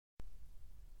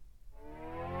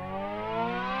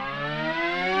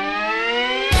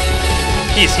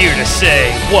He's here to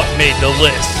say what made the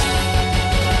list.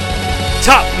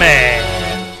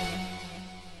 TOPMAN!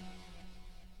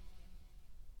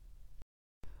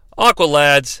 Aqua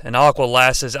lads and aqua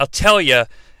lasses, I'll tell you,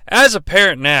 as a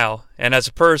parent now, and as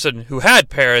a person who had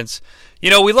parents,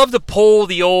 we love to pull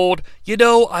the old,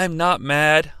 I'm not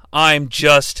mad, I'm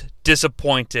just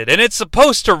disappointed. And it's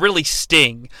supposed to really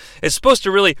sting. It's supposed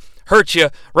to really hurt you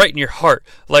right in your heart.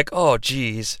 Like, oh,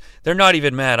 geez, they're not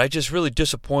even mad. I just really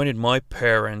disappointed my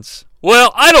parents.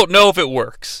 Well, I don't know if it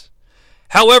works.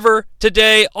 However,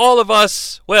 today, all of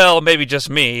us, well, maybe just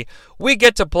me, we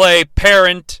get to play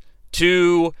Parent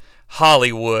to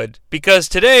Hollywood. Because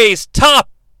today's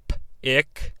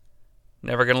topic,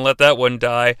 never going to let that one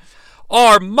die,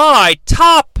 are my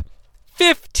top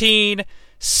 15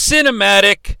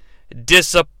 cinematic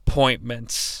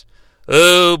disappointments.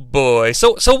 Oh boy.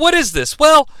 So what is this?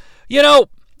 Well,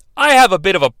 I have a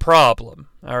bit of a problem,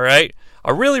 all right?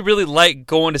 I really, really like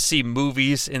going to see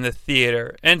movies in the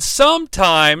theater. And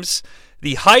sometimes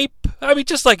the hype,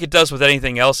 just like it does with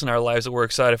anything else in our lives that we're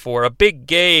excited for, a big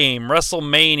game,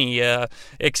 WrestleMania,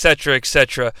 etc.,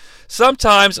 etc.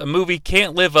 Sometimes a movie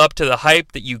can't live up to the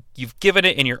hype that you've given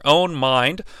it in your own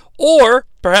mind, or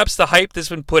perhaps the hype that's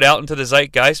been put out into the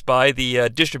zeitgeist by the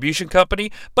distribution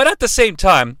company. But at the same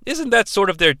time, isn't that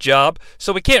sort of their job?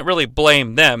 So we can't really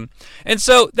blame them. And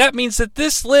so that means that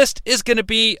this list is going to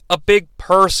be a big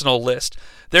personal list.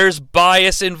 There's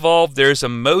bias involved, there's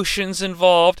emotions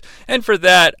involved, and for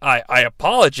that, I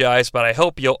apologize, but I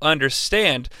hope you'll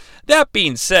understand. That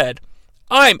being said,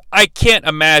 I can't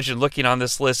imagine looking on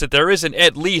this list that there isn't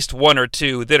at least one or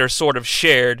two that are sort of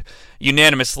shared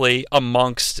unanimously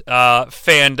amongst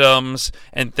fandoms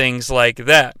and things like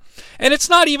that. And it's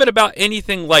not even about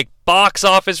anything like box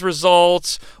office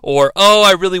results or, oh,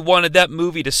 I really wanted that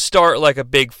movie to start like a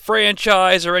big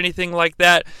franchise or anything like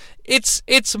that.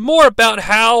 It's more about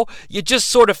how you just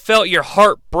sort of felt your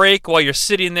heart break while you're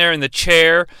sitting there in the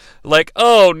chair. Like,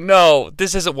 oh no,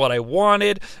 this isn't what I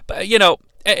wanted. But,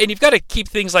 and you've got to keep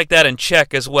things like that in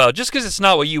check as well. Just because it's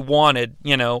not what you wanted,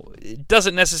 it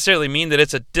doesn't necessarily mean that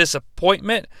it's a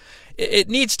disappointment. It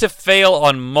needs to fail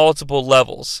on multiple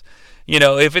levels.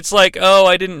 If it's like, oh,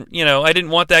 I didn't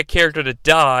want that character to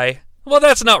die. Well,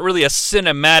 that's not really a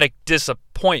cinematic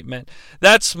disappointment.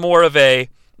 That's more of a,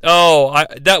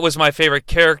 that was my favorite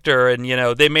character, and,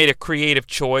 they made a creative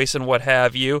choice and what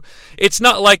have you. It's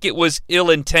not like it was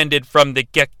ill-intended from the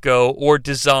get-go or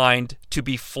designed to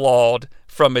be flawed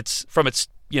from its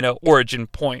origin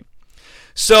point.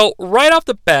 So, right off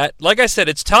the bat, like I said,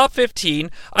 it's top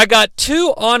 15. I got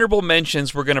 2 honorable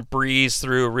mentions we're going to breeze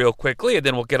through real quickly, and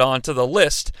then we'll get on to the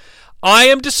list. I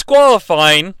am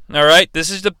disqualifying, all right, this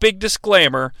is the big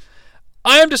disclaimer,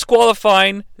 I am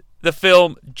disqualifying the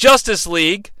film Justice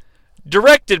League,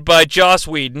 directed by Joss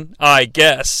Whedon, I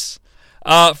guess,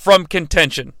 from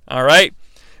contention, all right?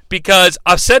 Because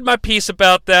I've said my piece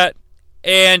about that,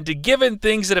 and given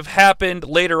things that have happened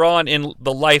later on in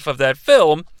the life of that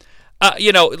film,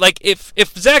 like if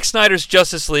Zack Snyder's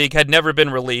Justice League had never been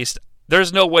released,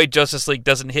 there's no way Justice League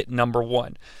doesn't hit number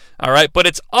 1, all right? But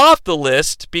it's off the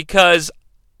list because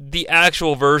the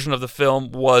actual version of the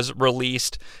film was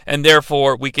released, and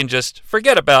therefore we can just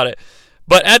forget about it.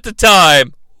 But at the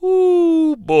time,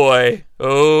 oh boy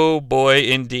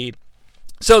indeed.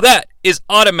 So that is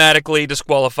automatically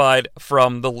disqualified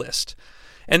from the list.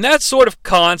 And that sort of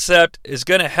concept is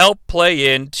going to help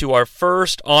play into our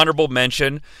first honorable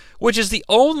mention, which is the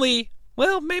only,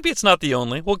 well, maybe it's not the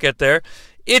only, we'll get there.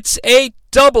 It's a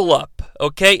double up,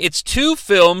 okay? It's 2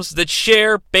 films that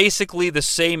share basically the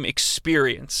same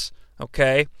experience,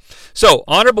 okay? So,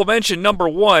 honorable mention number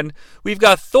 1, we've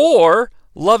got Thor,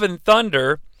 Love and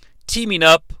Thunder, teaming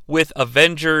up with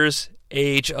Avengers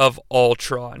Age of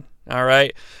Ultron, all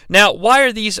right? Now, why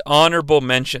are these honorable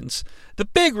mentions? The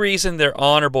big reason they're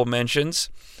honorable mentions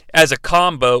as a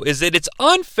combo is that it's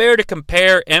unfair to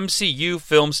compare MCU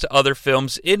films to other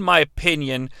films, in my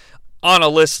opinion, on a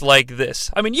list like this.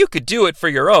 I mean, you could do it for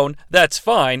your own. That's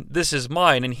fine. This is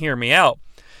mine, and hear me out.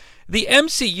 The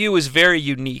MCU is very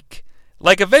unique.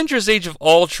 Like Avengers Age of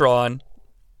Ultron,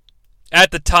 at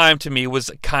the time to me,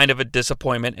 was kind of a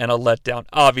disappointment and a letdown.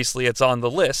 Obviously, it's on the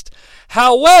list.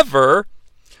 However,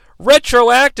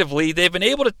 retroactively, they've been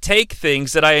able to take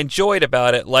things that I enjoyed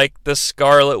about it, like The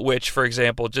Scarlet Witch, for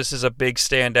example, just as a big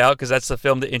standout, because that's the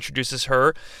film that introduces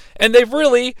her. And they've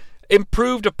really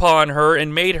improved upon her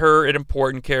and made her an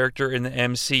important character in the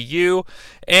MCU.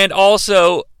 And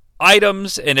also,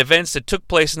 items and events that took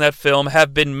place in that film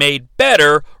have been made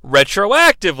better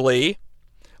retroactively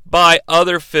by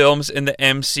other films in the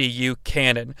MCU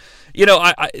canon. You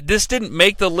know, this didn't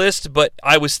make the list, but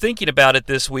I was thinking about it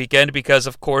this weekend because,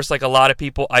 of course, like a lot of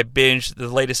people, I binged the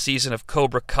latest season of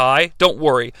Cobra Kai. Don't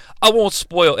worry, I won't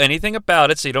spoil anything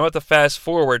about it, so you don't have to fast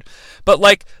forward. But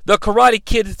like The Karate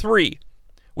Kid 3,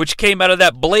 which came out of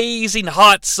that blazing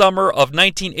hot summer of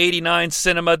 1989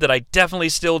 cinema that I definitely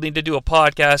still need to do a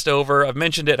podcast over. I've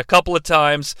mentioned it a couple of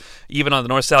times, even on the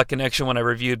North-South Connection when I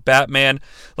reviewed Batman.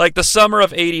 Like, the summer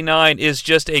of 89 is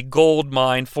just a gold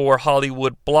mine for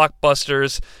Hollywood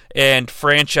blockbusters and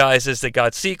franchises that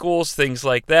got sequels, things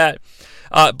like that.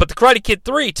 But The Karate Kid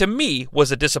 3, to me,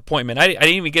 was a disappointment. I didn't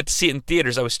even get to see it in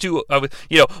theaters.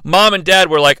 Mom and Dad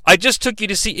were like, I just took you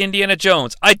to see Indiana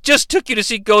Jones. I just took you to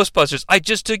see Ghostbusters. I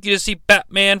just took you to see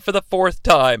Batman for the 4th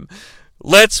time.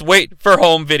 Let's wait for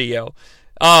home video.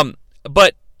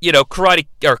 But, you know, Cobra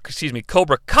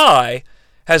Kai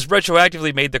has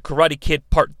retroactively made The Karate Kid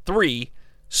Part 3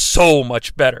 so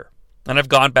much better. And I've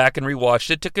gone back and rewatched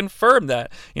it to confirm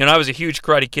that. You know, I was a huge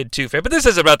Karate Kid 2 fan, but this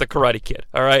is about the Karate Kid,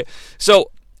 all right?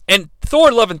 So, and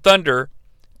Thor Love and Thunder,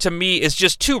 to me, is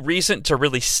just too recent to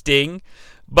really sting.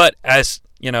 But as,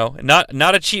 you know, not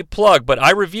a cheap plug, but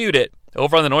I reviewed it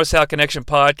over on the North-South Connection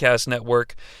Podcast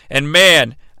Network. And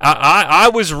man, I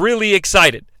was really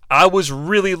excited. I was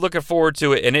really looking forward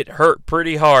to it, and it hurt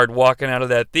pretty hard walking out of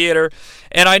that theater.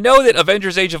 And I know that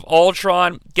Avengers Age of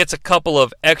Ultron gets a couple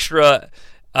of extra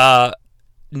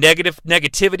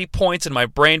negativity points in my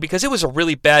brain because it was a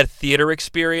really bad theater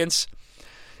experience.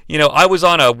 You know, I was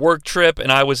on a work trip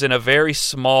and I was in a very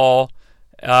small,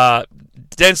 it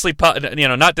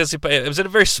was in a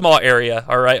very small area,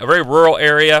 all right, a very rural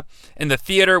area, and the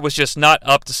theater was just not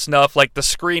up to snuff. Like, the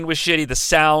screen was shitty, the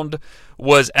sound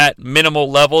was at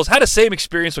minimal levels. Had the same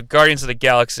experience with Guardians of the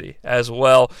Galaxy as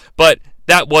well, but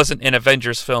that wasn't an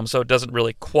Avengers film, so it doesn't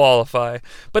really qualify.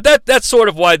 But that's sort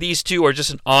of why these two are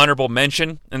just an honorable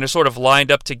mention, and they're sort of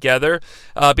lined up together,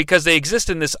 because they exist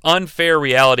in this unfair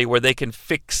reality where they can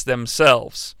fix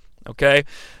themselves. Okay?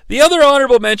 The other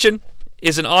honorable mention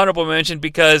is an honorable mention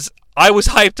because I was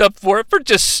hyped up for it for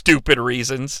just stupid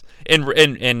reasons in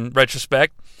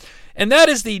retrospect. And that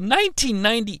is the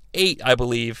 1998, I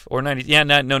believe, or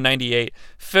 98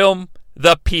 film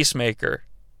The Peacemaker.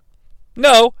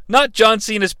 No, not John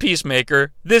Cena's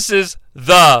Peacemaker. This is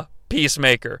The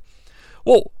Peacemaker.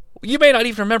 Well, you may not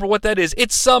even remember what that is.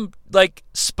 It's some, like,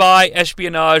 spy,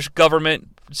 espionage, government,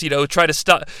 you know, try to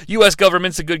stop. U.S.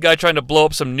 government's a good guy trying to blow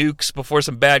up some nukes before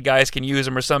some bad guys can use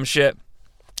them or some shit.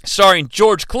 Starring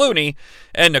George Clooney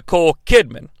and Nicole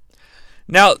Kidman.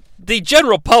 Now, the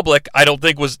general public, I don't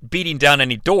think, was beating down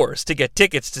any doors to get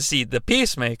tickets to see The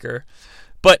Peacemaker.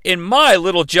 But in my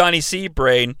little Jonnie Sea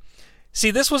brain,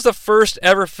 see, this was the first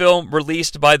ever film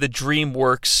released by the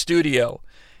DreamWorks studio.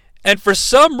 And for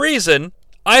some reason,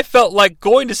 I felt like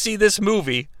going to see this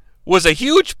movie was a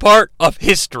huge part of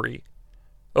history.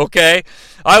 Okay?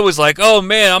 I was like, oh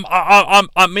man,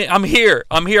 I'm here.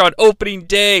 I'm here on opening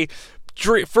day.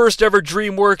 First ever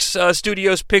DreamWorks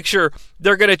Studios picture.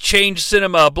 They're going to change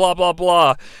cinema, blah, blah,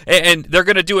 blah. And they're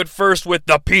going to do it first with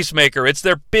The Peacemaker. It's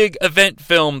their big event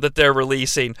film that they're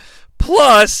releasing.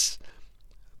 Plus,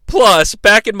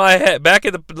 back in my head, back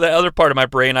in the other part of my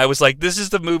brain, I was like, this is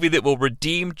the movie that will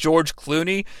redeem George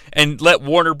Clooney and let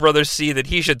Warner Brothers see that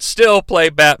he should still play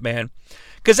Batman.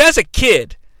 Because as a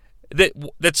kid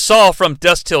that saw From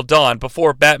Dusk Till Dawn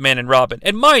before Batman and Robin,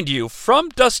 and mind you, From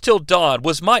Dusk Till Dawn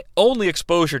was my only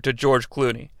exposure to George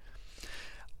Clooney.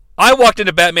 I walked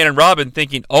into Batman and Robin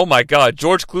thinking, oh my god,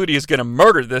 George Clooney is going to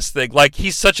murder this thing. Like,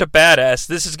 he's such a badass.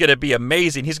 This is going to be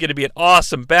amazing. He's going to be an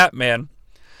awesome Batman.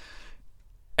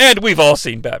 And we've all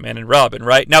seen Batman and Robin,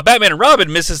 right? Now, Batman and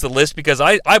Robin misses the list because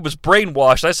I was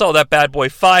brainwashed. I saw that bad boy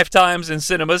 5 times in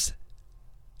cinemas.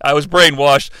 I was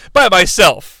brainwashed by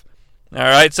myself. All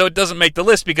right, so it doesn't make the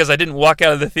list because I didn't walk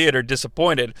out of the theater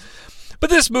disappointed. But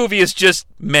this movie is just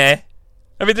meh.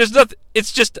 I mean, there's nothing.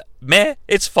 It's just meh.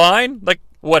 It's fine. Like,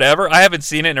 whatever. I haven't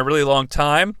seen it in a really long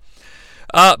time.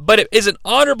 But it is an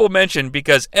honorable mention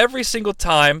because every single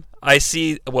time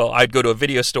I'd go to a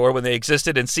video store when they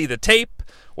existed and see the tape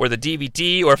or the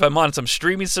DVD, or if I'm on some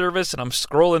streaming service and I'm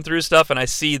scrolling through stuff and I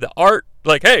see the art,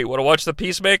 like, hey, want to watch The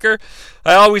Peacemaker?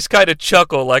 I always kind of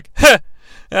chuckle, like, heh,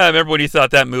 I remember when you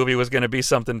thought that movie was going to be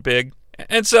something big.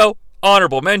 And so,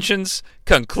 honorable mentions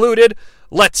concluded.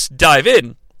 Let's dive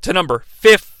in to number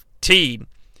 15.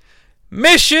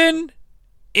 Mission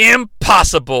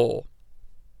Impossible.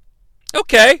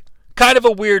 Okay, kind of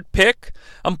a weird pick.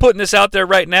 I'm putting this out there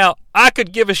right now. I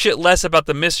could give a shit less about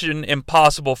the Mission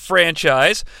Impossible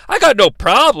franchise. I got no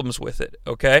problems with it,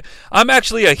 okay? I'm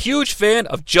actually a huge fan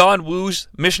of John Woo's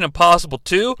Mission Impossible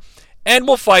 2, and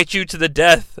will fight you to the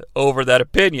death over that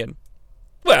opinion.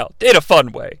 Well, in a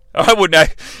fun way.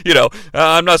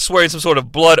 I'm not swearing some sort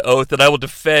of blood oath that I will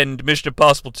defend Mission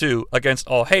Impossible 2 against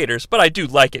all haters, but I do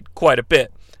like it quite a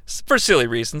bit. For silly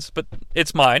reasons, but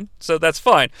it's mine, so that's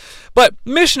fine. But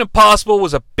Mission Impossible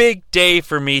was a big day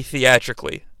for me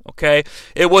theatrically, okay?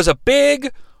 It was a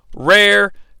big,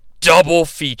 rare, double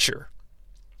feature.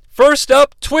 First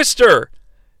up, Twister.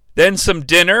 Then some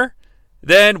dinner.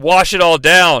 Then wash it all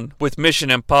down with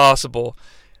Mission Impossible.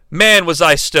 Man, was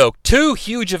I stoked. 2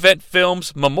 huge event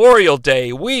films, Memorial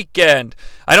Day, weekend.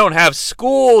 I don't have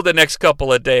school the next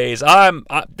couple of days.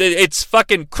 It's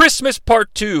fucking Christmas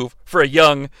Part 2 for a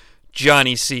young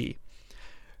Jonnie Sea.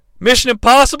 Mission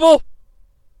Impossible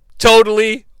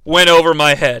totally went over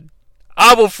my head.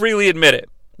 I will freely admit it.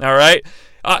 All right?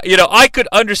 I could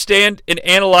understand and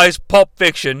analyze Pulp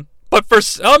Fiction, but for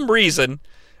some reason,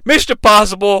 Mission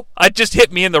Impossible, it just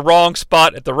hit me in the wrong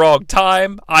spot at the wrong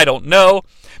time. I don't know.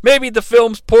 Maybe the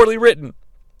film's poorly written.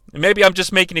 Maybe I'm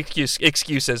just making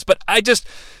excuses. But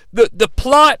the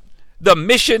plot, the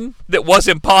mission that was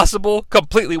impossible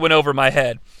completely went over my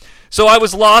head. So I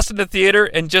was lost in the theater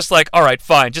and just like, all right,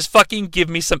 fine. Just fucking give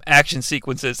me some action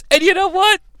sequences. And you know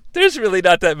what? There's really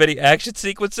not that many action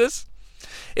sequences.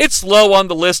 It's low on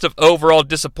the list of overall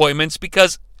disappointments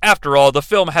because, after all, the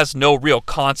film has no real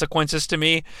consequences to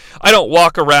me. I don't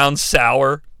walk around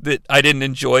sour that I didn't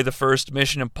enjoy the first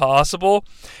Mission Impossible.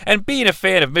 And being a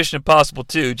fan of Mission Impossible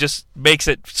 2 just makes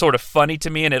it sort of funny to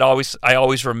me, and I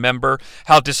always remember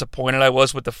how disappointed I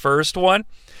was with the first one.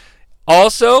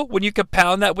 Also, when you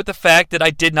compound that with the fact that I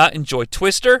did not enjoy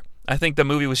Twister, I think the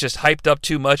movie was just hyped up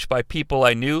too much by people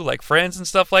I knew, like friends and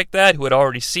stuff like that, who had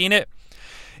already seen it.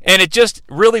 And it just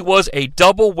really was a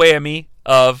double whammy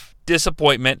of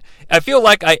disappointment. I feel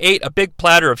like I ate a big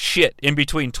platter of shit in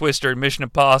between Twister and Mission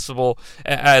Impossible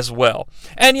as well.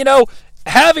 And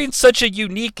having such a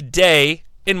unique day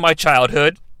in my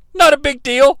childhood, not a big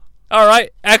deal. All right.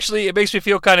 Actually, it makes me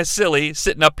feel kind of silly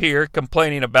sitting up here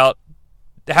complaining about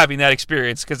having that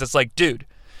experience, because it's like, dude,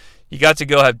 you got to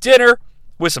go have dinner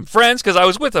with some friends, because I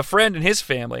was with a friend and his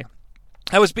family.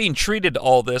 I was being treated to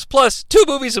all this, plus 2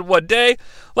 movies in one day.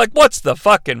 Like, what's the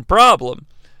fucking problem?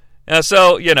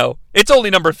 So, it's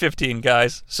only number 15,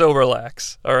 guys, so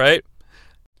relax, all right?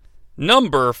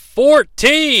 Number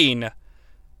 14,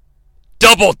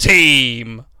 Double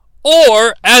Team,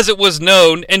 or, as it was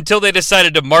known until they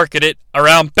decided to market it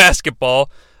around basketball,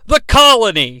 The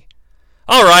Colony.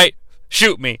 All right,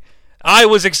 shoot me. I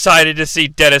was excited to see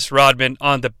Dennis Rodman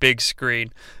on the big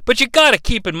screen, but you gotta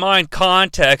keep in mind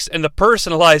context and the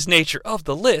personalized nature of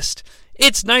the list.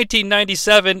 It's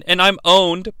 1997, and I'm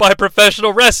owned by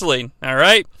professional wrestling,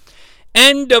 alright?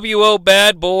 NWO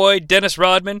bad boy Dennis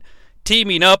Rodman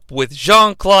teaming up with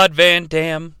Jean-Claude Van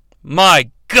Damme. My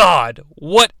God,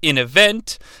 what an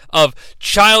event of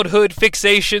childhood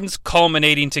fixations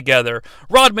culminating together.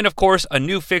 Rodman, of course, a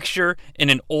new fixture and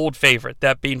an old favorite,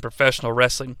 that being professional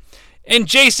wrestling. And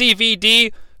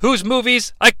JCVD, whose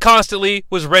movies I constantly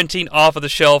was renting off of the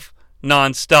shelf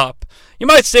non-stop. You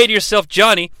might say to yourself,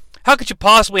 Johnny, how could you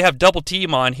possibly have Double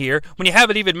Team on here when you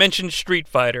haven't even mentioned Street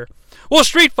Fighter? Well,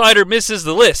 Street Fighter misses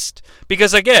the list,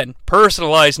 because again,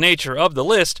 personalized nature of the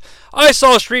list, I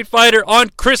saw Street Fighter on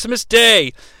Christmas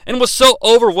Day, and was so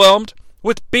overwhelmed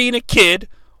with being a kid,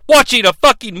 watching a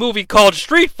fucking movie called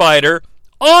Street Fighter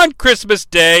on Christmas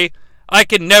Day, I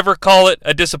can never call it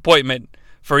a disappointment.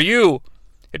 For you,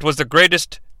 it was the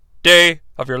greatest day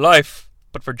of your life,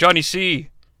 but for Jonnie Sea,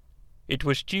 it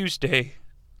was Tuesday.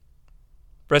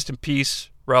 Rest in peace,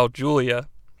 Raul Julia.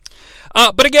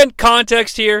 But again,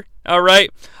 context here,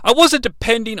 alright? I wasn't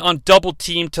depending on Double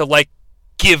Team to,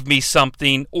 give me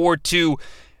something, or to,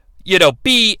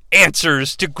 be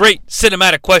answers to great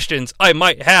cinematic questions I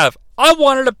might have. I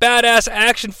wanted a badass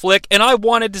action flick, and I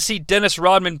wanted to see Dennis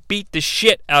Rodman beat the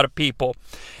shit out of people.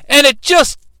 And it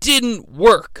just didn't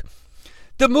work.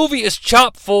 The movie is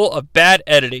chock full of bad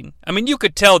editing. I mean, you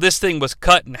could tell this thing was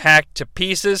cut and hacked to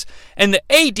pieces, and the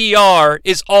ADR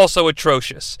is also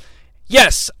atrocious.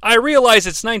 Yes, I realize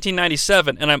it's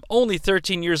 1997 and I'm only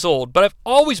 13 years old, but I've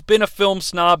always been a film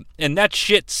snob, and that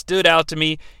shit stood out to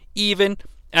me even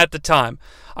at the time.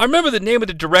 I remember the name of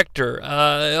the director.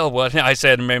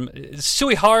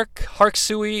 Sui Hark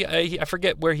Sui. I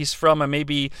forget where he's from. I may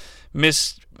be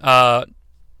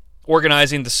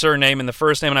organizing the surname and the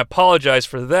first name, and I apologize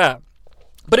for that.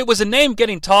 But it was a name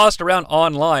getting tossed around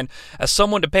online as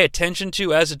someone to pay attention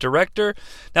to as a director.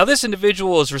 Now, this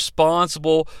individual is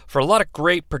responsible for a lot of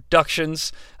great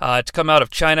productions to come out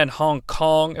of China and Hong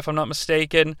Kong, if I'm not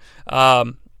mistaken.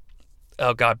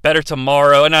 oh God, Better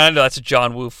Tomorrow, and I know that's a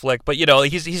John Woo flick, but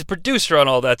he's a producer on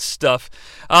all that stuff.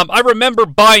 I remember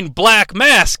buying Black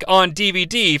Mask on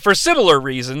DVD for similar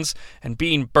reasons and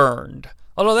being burned.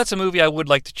 Although that's a movie I would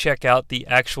like to check out the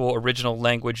actual original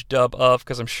language dub of,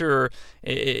 because I'm sure,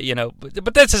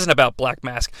 but this isn't about Black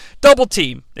Mask. Double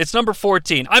Team, it's number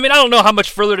 14. I mean, I don't know how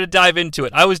much further to dive into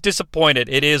it. I was disappointed.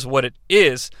 It is what it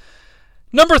is.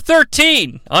 Number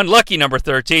 13, unlucky number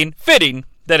 13, fitting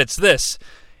that it's this.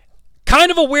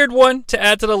 Kind of a weird one to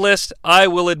add to the list, I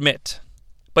will admit.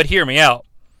 But hear me out.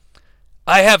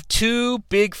 I have two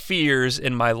big fears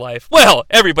in my life. Well,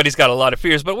 everybody's got a lot of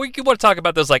fears, but we want to talk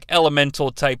about those like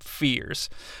elemental type fears.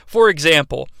 For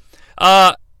example,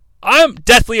 I'm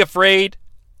deathly afraid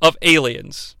of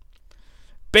aliens.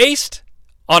 Based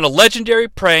on a legendary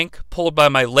prank pulled by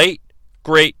my late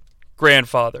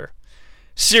great-grandfather.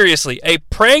 Seriously, a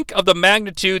prank of the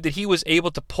magnitude that he was able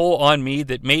to pull on me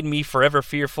that made me forever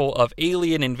fearful of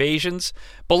alien invasions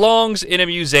belongs in a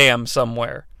museum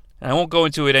somewhere. And I won't go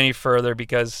into it any further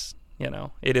because,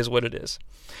 it is what it is.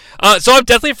 So I'm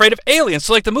definitely afraid of aliens.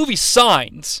 So like the movie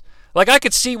Signs. Like I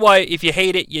could see why if you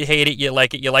hate it, you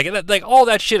like it. Like all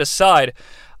that shit aside,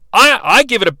 I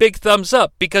give it a big thumbs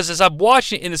up because as I'm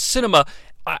watching it in the cinema,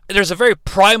 there's a very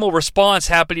primal response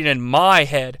happening in my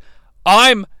head.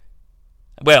 I'm,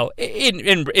 well,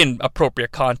 in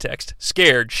appropriate context,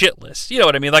 scared shitless. You know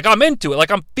what I mean? Like I'm into it.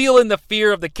 Like I'm feeling the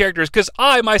fear of the characters because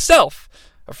I myself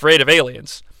afraid of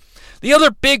aliens. The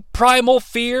other big primal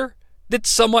fear that's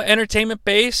somewhat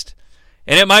entertainment-based,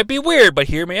 and it might be weird, but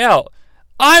hear me out,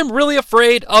 I'm really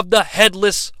afraid of the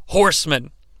Headless Horseman.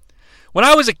 When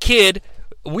I was a kid,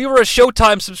 we were a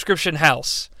Showtime subscription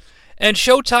house, and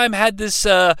Showtime had this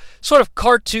sort of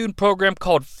cartoon program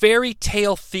called Fairy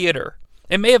Tale Theater.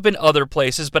 It may have been other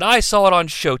places, but I saw it on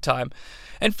Showtime.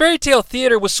 And Fairy Tale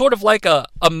Theater was sort of like a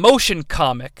motion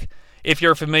comic, if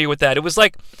you're familiar with that. It was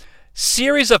like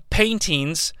series of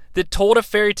paintings that told a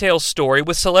fairy tale story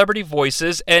with celebrity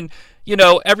voices, and,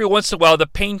 every once in a while the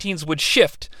paintings would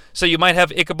shift. So you might have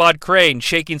Ichabod Crane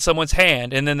shaking someone's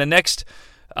hand, and then the next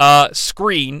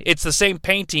screen, it's the same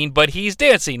painting, but he's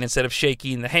dancing instead of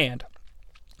shaking the hand.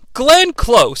 Glenn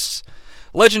Close,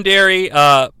 legendary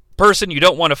person you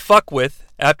don't want to fuck with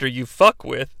after you fuck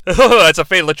with, that's a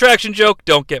Fatal Attraction joke,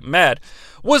 don't get mad,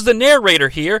 was the narrator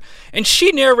here, and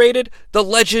she narrated The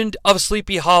Legend of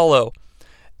Sleepy Hollow.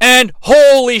 And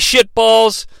holy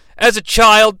shitballs, as a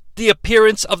child, the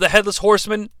appearance of the Headless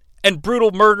Horseman and brutal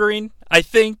murdering, I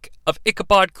think, of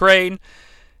Ichabod Crane,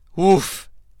 oof,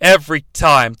 every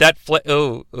time. I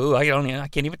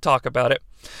can't even talk about it.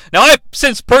 Now, I've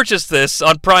since purchased this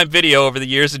on Prime Video over the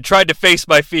years and tried to face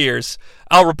my fears.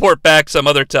 I'll report back some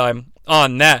other time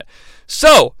on that.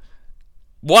 So,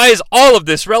 why is all of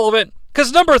this relevant?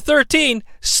 Because number 13,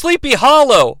 Sleepy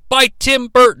Hollow by Tim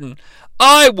Burton.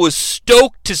 I was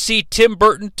stoked to see Tim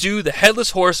Burton do The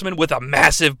Headless Horseman with a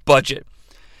massive budget.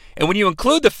 And when you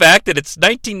include the fact that it's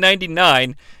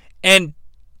 1999 and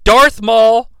Darth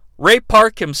Maul, Ray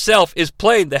Park himself, is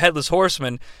playing The Headless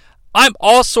Horseman, I'm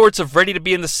all sorts of ready to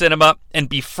be in the cinema and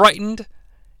be frightened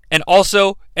and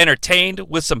also entertained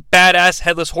with some badass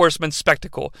Headless Horseman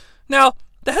spectacle. Now,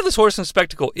 the Headless Horseman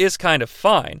spectacle is kind of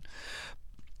fine,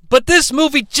 but this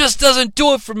movie just doesn't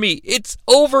do it for me. It's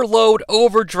overload,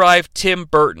 overdrive Tim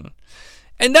Burton.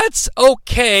 And that's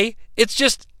okay. It's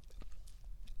just,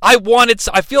 I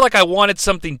feel like I wanted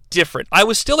something different. I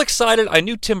was still excited. I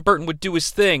knew Tim Burton would do his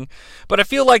thing. But I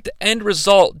feel like the end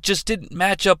result just didn't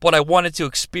match up what I wanted to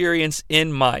experience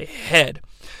in my head.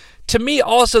 To me,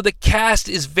 also, the cast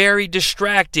is very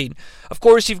distracting. Of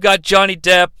course, you've got Johnny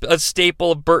Depp, a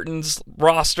staple of Burton's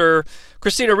roster.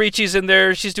 Christina Ricci's in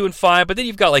there. She's doing fine. But then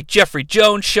you've got, like, Jeffrey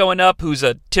Jones showing up, who's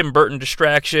a Tim Burton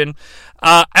distraction.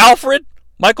 Alfred,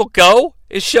 Michael Gough,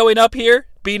 is showing up here,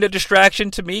 being a distraction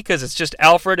to me because it's just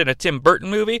Alfred in a Tim Burton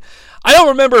movie. I don't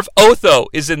remember if Otho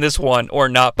is in this one or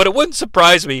not, but it wouldn't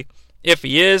surprise me if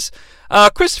he is.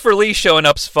 Christopher Lee showing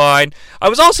up's fine. I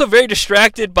was also very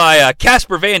distracted by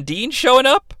Casper Van Dien showing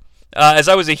up, as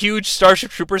I was a huge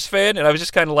Starship Troopers fan, and I was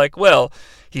just kind of like, well,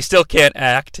 he still can't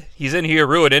act. He's in here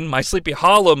ruining my Sleepy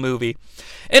Hollow movie.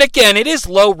 And again, it is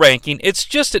low ranking. It's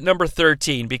just at number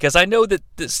 13 because I know that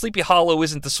Sleepy Hollow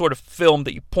isn't the sort of film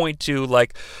that you point to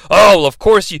like, oh, well, of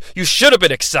course you should have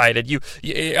been excited.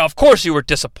 Of course you were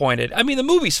disappointed. I mean, the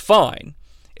movie's fine.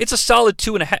 It's a solid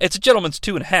 2.5. It's a gentleman's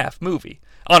 2.5 movie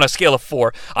on a scale of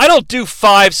 4. I don't do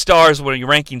 5 stars when you're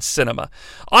ranking cinema.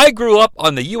 I grew up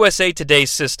on the USA Today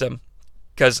system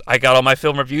because I got all my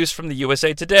film reviews from the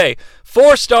USA Today.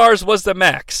 4 stars was the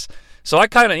max. So I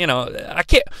kind of, I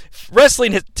can't.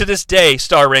 Wrestling to this day,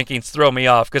 star rankings throw me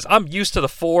off because I'm used to the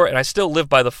 4 and I still live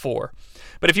by the 4.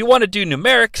 But if you want to do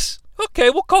numerics, okay,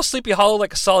 we'll call Sleepy Hollow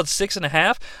like a solid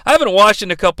 6.5. I haven't watched it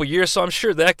in a couple years, so I'm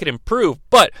sure that could improve.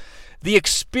 But the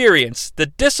experience, the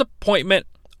disappointment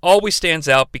always stands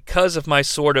out because of my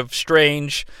sort of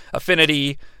strange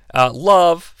affinity,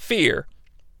 love, fear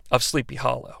of Sleepy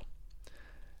Hollow.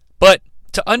 But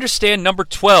to understand number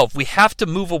 12, we have to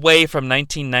move away from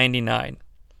 1999.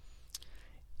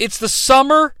 It's the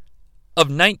summer of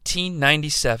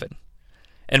 1997.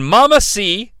 And Mama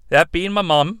C, that being my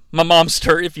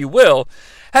momster, if you will,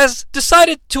 has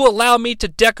decided to allow me to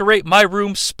decorate my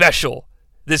room special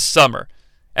this summer,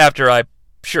 after I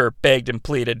sure begged and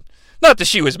pleaded. Not that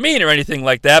she was mean or anything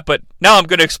like that, but now I'm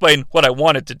going to explain what I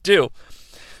wanted to do.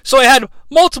 So I had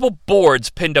multiple boards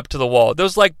pinned up to the wall.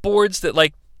 Those like boards that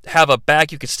like have a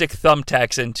back you could stick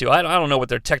thumbtacks into. I don't know what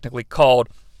they're technically called.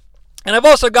 And I've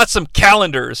also got some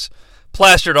calendars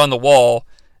plastered on the wall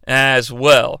as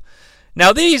well.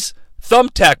 Now these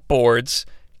thumbtack boards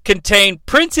contain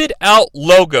printed out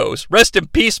logos. Rest in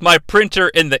peace, my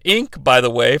printer and the ink, by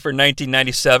the way, for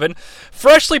 1997.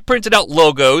 Freshly printed out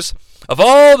logos of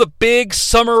all the big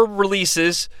summer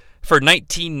releases for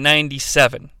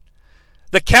 1997.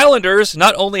 The calendars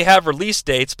not only have release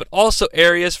dates, but also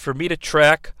areas for me to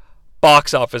track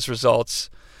box office results.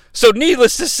 So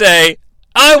needless to say,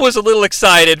 I was a little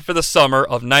excited for the summer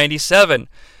of 97.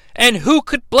 And who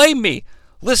could blame me?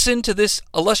 Listen to this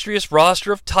illustrious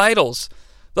roster of titles: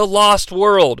 The Lost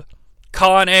World,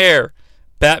 Con Air,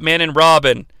 Batman and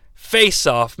Robin, Face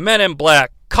Off, Men in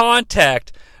Black,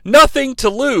 Contact, Nothing to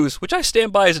Lose, which I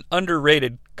stand by as an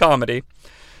underrated comedy,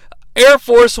 Air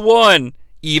Force One,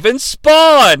 even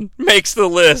Spawn makes the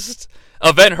list,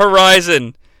 Event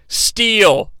Horizon,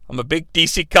 Steel, I'm a big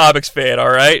DC Comics fan,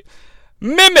 alright?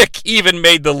 Mimic even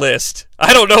made the list.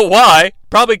 I don't know why.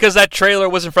 Probably because that trailer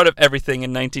was in front of everything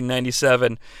in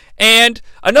 1997. And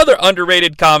another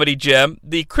underrated comedy gem,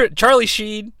 the Charlie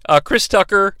Sheen, Chris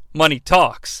Tucker, Money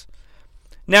Talks.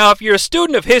 Now, if you're a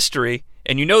student of history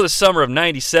and you know the summer of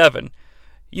 97,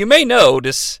 you may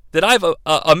notice that I've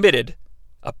omitted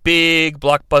a big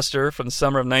blockbuster from the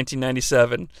summer of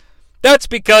 1997. That's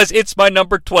because it's my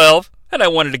number 12, and I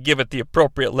wanted to give it the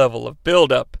appropriate level of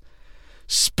build-up.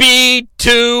 Speed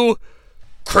 2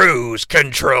 Cruise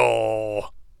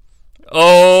Control.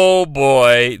 Oh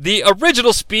boy, the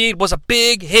original Speed was a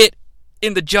big hit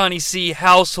in the Jonnie Sea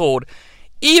household.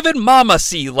 Even Mama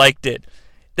C liked it.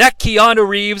 That Keanu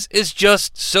Reeves is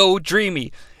just so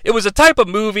dreamy. It was a type of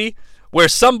movie where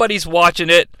somebody's watching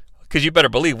it, because you better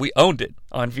believe we owned it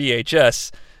on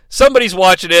VHS. Somebody's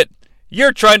watching it,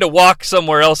 you're trying to walk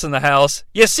somewhere else in the house,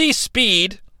 you see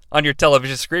Speed on your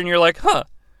television screen, you're like,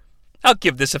 I'll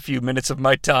give this a few minutes of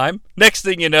my time. Next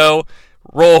thing you know,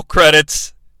 roll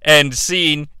credits and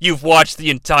scene, you've watched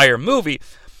the entire movie.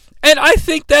 And I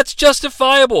think that's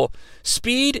justifiable.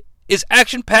 Speed is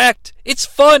action-packed. It's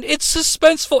fun. It's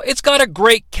suspenseful. It's got a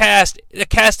great cast. A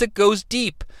cast that goes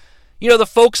deep. You know, the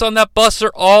folks on that bus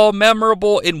are all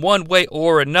memorable in one way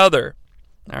or another.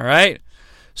 All right?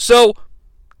 So,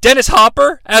 Dennis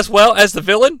Hopper, as well as the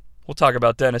villain. We'll talk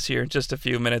about Dennis here in just a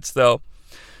few minutes, though.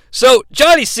 So,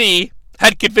 Jonnie Sea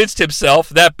had convinced himself,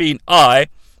 that being I,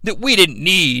 that we didn't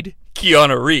need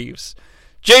Keanu Reeves.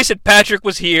 Jason Patric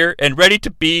was here and ready to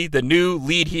be the new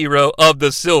lead hero of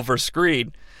the silver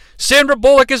screen. Sandra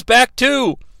Bullock is back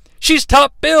too. She's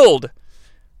top billed.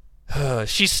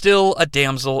 She's still a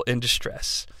damsel in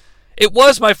distress. It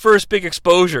was my first big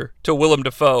exposure to Willem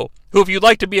Dafoe, who if you'd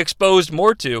like to be exposed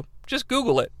more to, just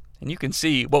Google it, and you can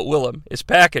see what Willem is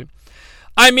packing.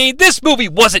 I mean, this movie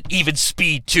wasn't even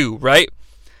Speed 2, right?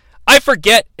 I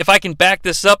forget if I can back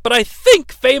this up, but I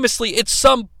think famously it's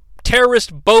some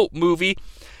terrorist boat movie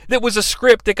that was a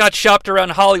script that got shopped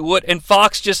around Hollywood, and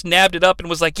Fox just nabbed it up and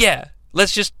was like, yeah,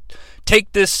 let's just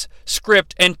take this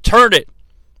script and turn it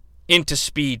into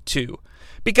Speed 2.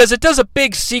 Because it does a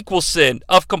big sequel sin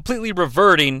of completely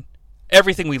reverting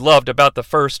everything we loved about the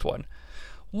first one.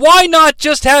 Why not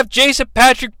just have Jason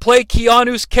Patric play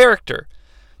Keanu's character?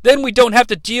 Then we don't have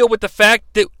to deal with the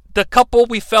fact that the couple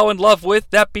we fell in love with,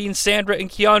 that being Sandra and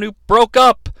Keanu, broke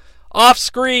up off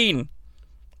screen.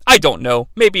 I don't know.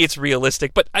 Maybe it's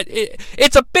realistic, but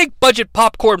it's a big budget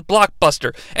popcorn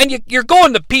blockbuster, and you're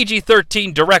going the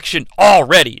PG-13 direction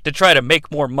already to try to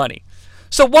make more money.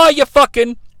 So why you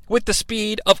fucking with the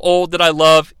Speed of old that I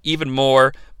love even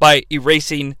more by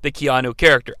erasing the Keanu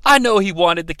character? I know he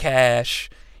wanted the cash.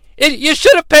 You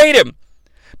should have paid him,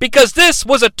 because this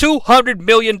was a $200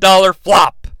 million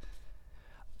flop.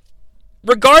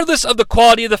 Regardless of the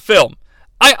quality of the film,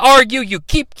 I argue you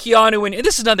keep Keanu in, and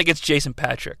this is nothing against Jason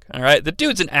Patric, all right? The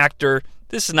dude's an actor.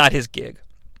 This is not his gig.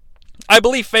 I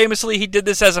believe famously he did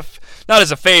this not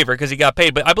as a favor because he got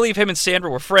paid, but I believe him and Sandra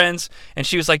were friends, and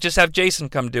she was like, just have Jason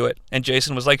come do it. And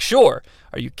Jason was like, sure.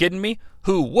 Are you kidding me?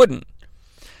 Who wouldn't?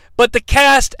 But the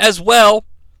cast as well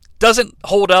doesn't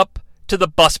hold up to the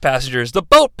bus passengers. The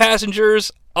boat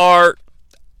passengers are...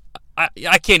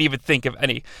 I can't even think of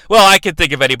any. Well, I can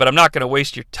think of any, but I'm not going to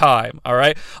waste your time, all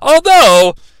right?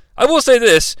 Although, I will say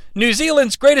this, New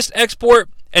Zealand's greatest export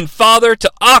and father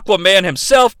to Aquaman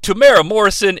himself, Tamara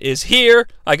Morrison, is here.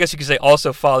 I guess you could say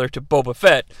also father to Boba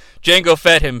Fett. Jango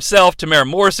Fett himself, Tamara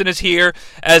Morrison, is here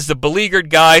as the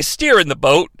beleaguered guy steering the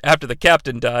boat after the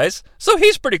captain dies. So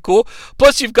he's pretty cool.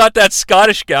 Plus, you've got that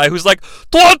Scottish guy who's like,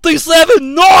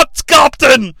 27 knots,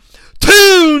 Captain!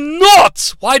 2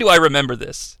 knots! Why do I remember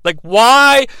this? Like,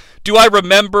 why do I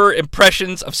remember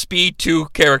impressions of Speed 2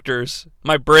 characters?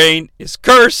 My brain is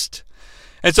cursed.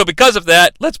 And so because of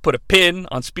that, let's put a pin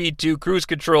on Speed 2 cruise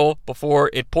control before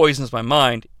it poisons my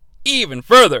mind even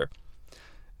further.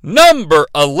 Number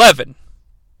 11.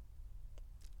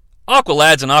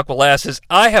 Aqualads and Aqualasses,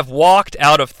 I have walked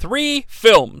out of 3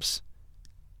 films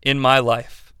in my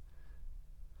life.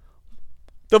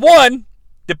 The one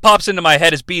that pops into my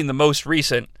head as being the most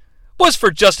recent was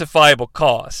for justifiable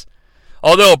cause.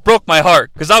 Although it broke my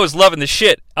heart because I was loving the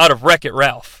shit out of Wreck-It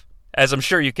Ralph, as I'm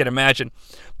sure you can imagine.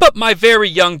 But my very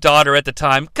young daughter at the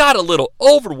time got a little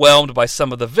overwhelmed by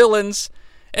some of the villains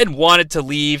and wanted to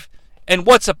leave. And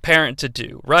what's a parent to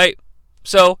do, right?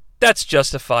 So that's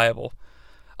justifiable.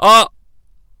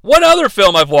 One other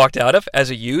film I've walked out of as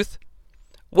a youth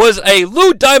was a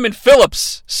Lou Diamond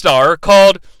Phillips star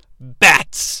called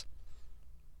Bats.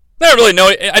 I don't really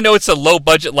know. I know it's a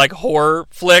low-budget, like, horror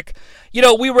flick. You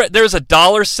know, there's a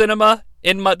dollar cinema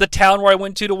in the town where I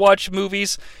went to watch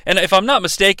movies. And if I'm not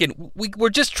mistaken, we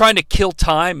were just trying to kill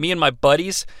time, me and my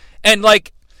buddies. And,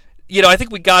 like, you know, I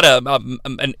think we got a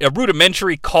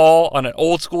rudimentary call on an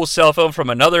old-school cell phone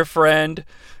from another friend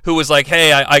who was like,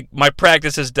 hey, my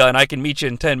practice is done. I can meet you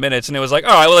in 10 minutes. And it was like, all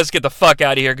right, well, let's get the fuck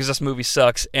out of here because this movie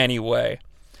sucks anyway.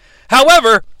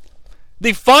 However,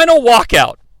 the final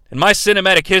walkout in my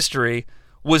cinematic history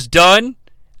was done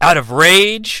out of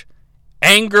rage,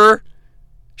 anger,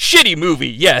 shitty movie,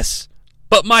 yes,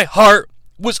 but my heart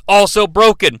was also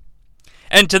broken.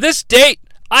 And to this date,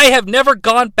 I have never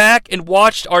gone back and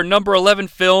watched our number 11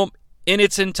 film in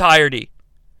its entirety.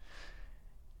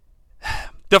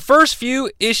 The first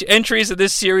few entries of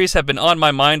this series have been on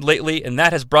my mind lately, and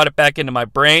that has brought it back into my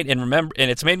brain, and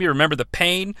it's made me remember the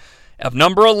pain of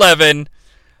number 11,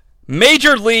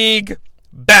 Major League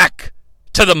Back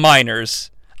to the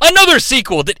Minors. Another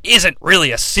sequel that isn't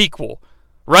really a sequel,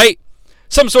 right?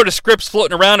 Some sort of scripts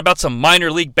floating around about some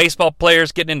minor league baseball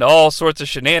players getting into all sorts of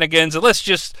shenanigans, and let's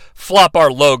just flop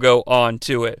our logo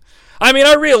onto it. I mean,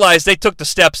 I realize they took the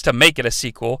steps to make it a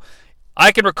sequel.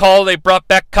 I can recall they brought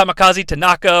back Kamikaze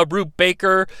Tanaka, Rube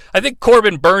Baker. I think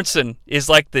Corbin Burnson is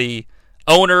like the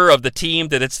owner of the team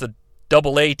that it's the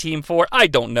AA team for. I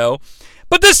don't know.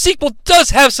 But this sequel does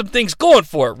have some things going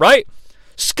for it, right?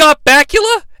 Scott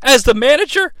Bakula as the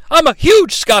manager? I'm a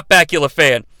huge Scott Bakula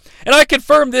fan. And I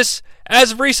confirmed this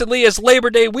as recently as Labor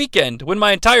Day weekend, when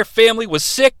my entire family was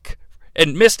sick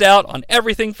and missed out on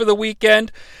everything for the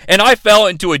weekend, and I fell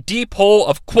into a deep hole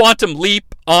of Quantum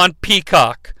Leap on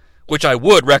Peacock, which I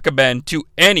would recommend to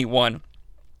anyone.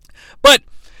 But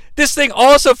this thing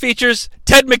also features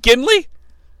Ted McGinley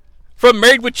from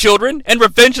Married with Children and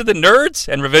Revenge of the Nerds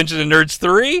and Revenge of the Nerds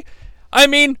 3. I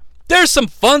mean, there's some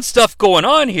fun stuff going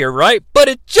on here, right? But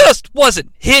it just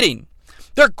wasn't hitting.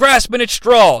 They're grasping at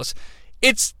straws.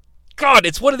 It's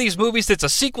one of these movies that's a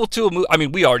sequel to a movie. I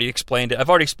mean, we already explained it. I've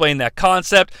already explained that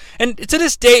concept. And to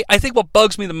this day, I think what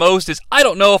bugs me the most is I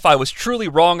don't know if I was truly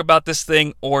wrong about this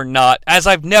thing or not, as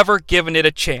I've never given it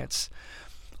a chance.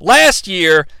 Last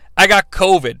year, I got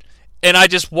COVID, and I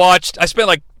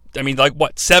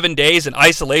spent 7 days in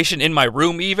isolation in my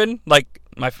room even.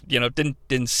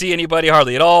 Didn't see anybody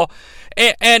hardly at all.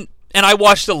 And I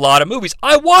watched a lot of movies.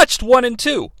 I watched 1 and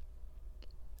 2.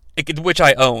 Which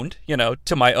I owned,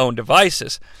 to my own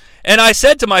devices. And I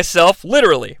said to myself,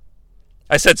 literally,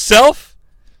 I said, self,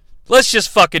 let's just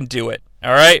fucking do it,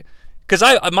 all right? Because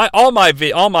all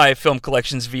my film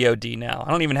collection's VOD now.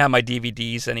 I don't even have my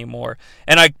DVDs anymore.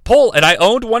 And I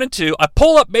owned 1 and 2. I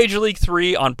pull up Major League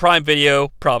 3 on Prime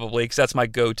Video, probably, because that's my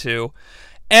go-to.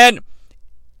 And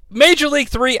Major League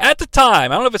 3, at the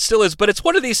time, I don't know if it still is, but it's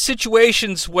one of these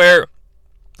situations where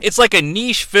it's like a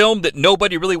niche film that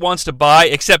nobody really wants to buy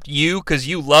except you because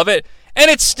you love it.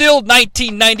 And it's still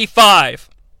 $19.95.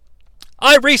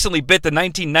 I recently bit the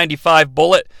 $19.95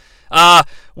 bullet.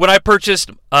 When I purchased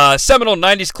seminal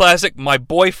 90s classic My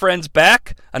Boyfriend's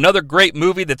Back, another great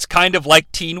movie that's kind of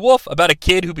like Teen Wolf, about a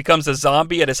kid who becomes a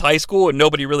zombie at his high school and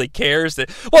nobody really cares.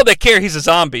 Well, they care he's a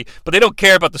zombie, but they don't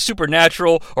care about the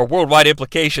supernatural or worldwide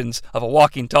implications of a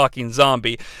walking, talking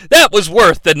zombie. That was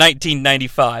worth the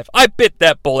 $19.95. I bit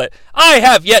that bullet. I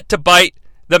have yet to bite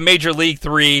the Major League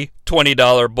 3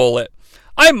 $20 bullet.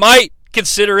 I might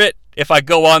consider it if I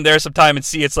go on there sometime and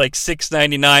see it's like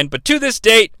 $6.99, but to this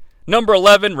date, number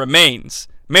 11 remains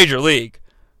Major League.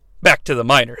 Back to the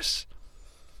minors.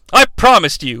 I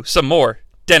promised you some more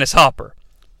Dennis Hopper.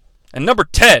 And number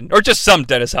 10, or just some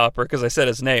Dennis Hopper, because I said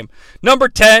his name. Number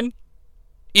 10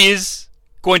 is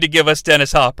going to give us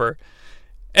Dennis Hopper.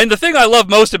 And the thing I love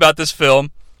most about this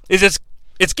film is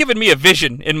it's given me a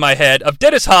vision in my head of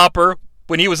Dennis Hopper,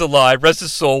 when he was alive, rest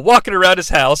his soul, walking around his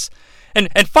house and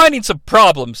finding some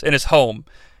problems in his home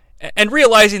and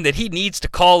realizing that he needs to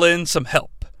call in some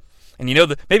help. And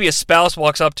maybe his spouse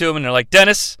walks up to him and they're like,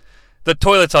 Dennis, the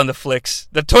toilet's on the flicks.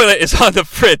 The toilet is on the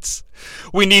fritz.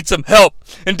 We need some help.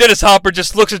 And Dennis Hopper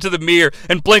just looks into the mirror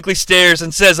and blankly stares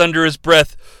and says under his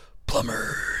breath,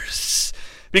 plumbers.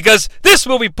 Because this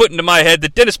movie put into my head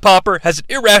that Dennis Hopper has an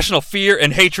irrational fear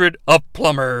and hatred of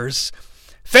plumbers.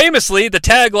 Famously, the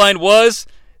tagline was,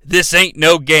 "This ain't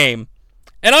no game."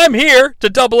 And I'm here to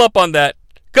double up on that.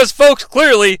 Because, folks,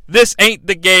 clearly, this ain't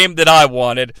the game that I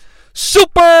wanted.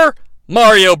 Super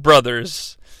Mario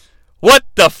Brothers. What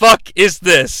the fuck is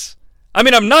this? I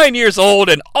mean, I'm 9 years old,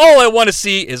 and all I want to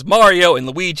see is Mario and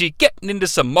Luigi getting into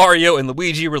some Mario and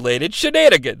Luigi-related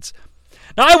shenanigans.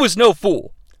 Now, I was no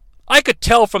fool. I could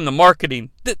tell from the marketing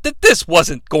that this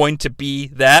wasn't going to be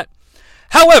that.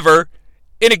 However,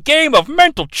 in a game of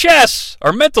mental chess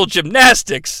or mental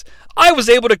gymnastics, I was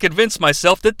able to convince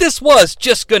myself that this was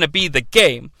just going to be the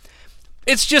game.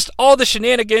 It's just all the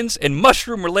shenanigans and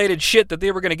mushroom-related shit that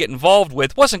they were going to get involved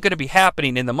with wasn't going to be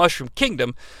happening in the Mushroom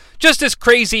Kingdom. Just this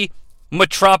crazy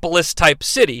metropolis-type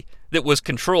city that was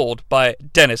controlled by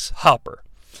Dennis Hopper.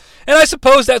 And I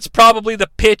suppose that's probably the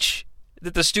pitch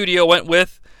that the studio went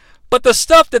with. But the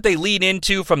stuff that they lean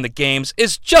into from the games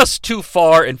is just too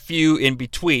far and few in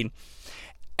between.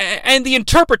 And the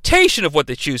interpretation of what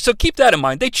they choose, so keep that in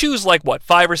mind. They choose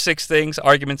 5 or 6 things,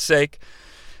 argument's sake.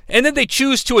 And then they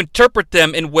choose to interpret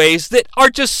them in ways that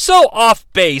are just so off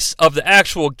base of the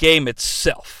actual game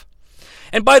itself.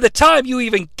 And by the time you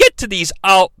even get to these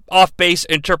off base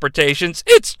interpretations,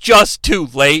 it's just too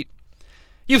late.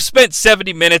 You've spent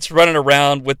 70 minutes running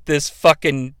around with this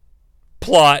fucking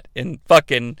plot and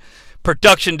fucking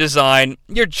production design.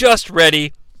 You're just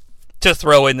ready to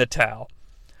throw in the towel.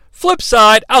 Flip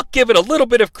side, I'll give it a little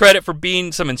bit of credit for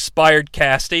being some inspired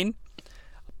casting.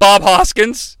 Bob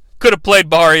Hoskins could have played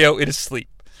Mario in his sleep.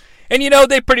 And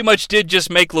they pretty much did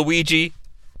just make Luigi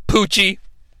Poochie.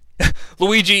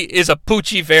 Luigi is a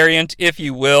Poochie variant, if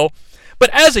you will.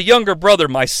 But as a younger brother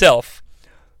myself,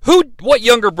 what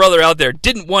younger brother out there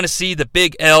didn't want to see the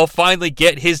Big L finally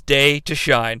get his day to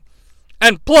shine?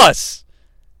 And plus,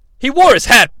 he wore his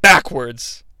hat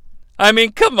backwards. I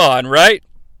mean, come on, right?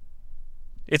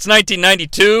 It's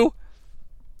 1992.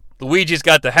 Luigi's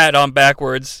got the hat on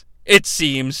backwards. It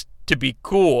seems to be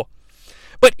cool.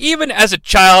 But even as a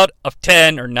child of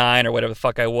 10 or 9 or whatever the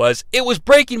fuck I was, it was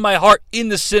breaking my heart in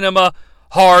the cinema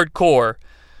hardcore.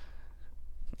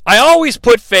 I always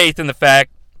put faith in the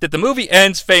fact that the movie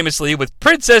ends famously with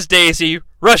Princess Daisy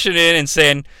rushing in and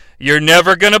saying, "You're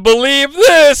never gonna believe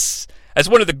this," as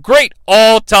one of the great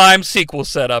all-time sequel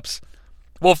setups.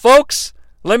 Well, folks,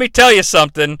 let me tell you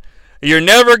something. You're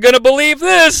never gonna believe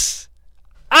this.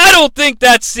 I don't think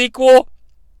that sequel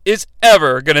is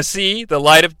ever gonna see the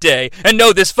light of day. And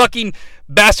no, this fucking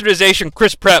bastardization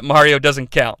Chris Pratt Mario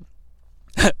doesn't count.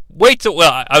 Wait till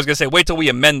we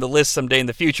amend the list someday in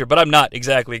the future, but I'm not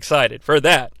exactly excited for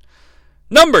that.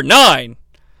 Number 9.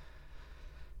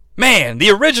 Man,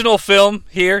 the original film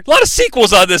here. A lot of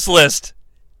sequels on this list.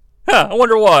 I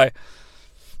wonder why.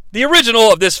 The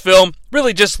original of this film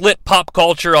really just lit pop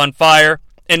culture on fire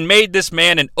and made this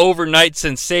man an overnight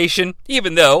sensation,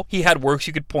 even though he had works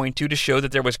you could point to show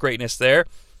that there was greatness there.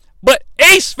 But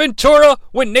Ace Ventura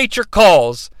When Nature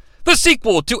Calls, the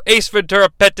sequel to Ace Ventura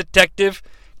Pet Detective,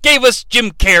 gave us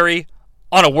Jim Carrey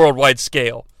on a worldwide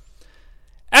scale.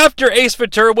 After Ace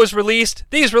Ventura was released,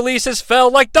 these releases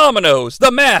fell like dominoes.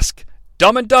 The Mask,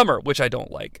 Dumb and Dumber, which I don't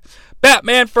like,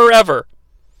 Batman Forever.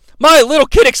 My little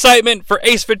kid excitement for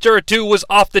Ace Ventura 2 was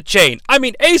off the chain. I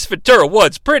mean, Ace Ventura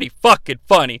was pretty fucking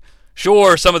funny.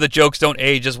 Sure, some of the jokes don't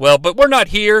age as well, but we're not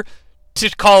here to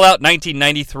call out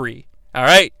 1993.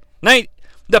 Alright?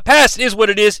 The past is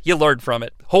what it is. You learn from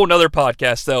it. Whole nother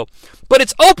podcast, though. But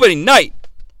it's opening night.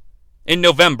 in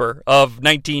November of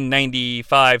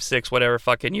 1995, 6, whatever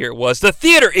fucking year it was. The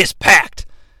theater is packed.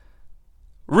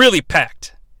 Really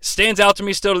packed. Stands out to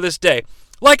me still to this day.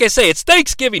 Like I say, it's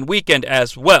Thanksgiving weekend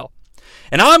as well.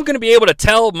 And I'm going to be able to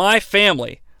tell my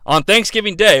family on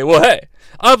Thanksgiving Day, well, hey,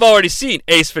 I've already seen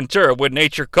Ace Ventura: When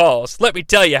Nature Calls. Let me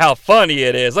tell you how funny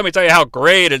it is. Let me tell you how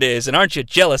great it is. And aren't you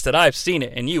jealous that I've seen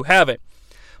it and you haven't?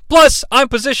 Plus, I'm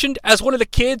positioned as one of the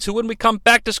kids who, when we come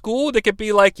back to school, they could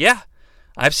be like, yeah,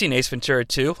 I've seen Ace Ventura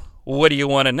too. What do you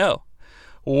want to know?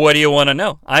 What do you want to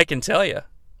know? I can tell you.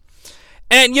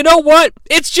 And you know what?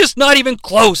 It's just not even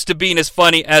close to being as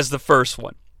funny as the first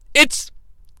one. It's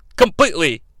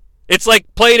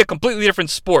like playing a completely different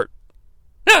sport.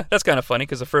 Yeah, that's kind of funny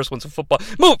because the first one's a football.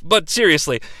 But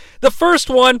seriously, the first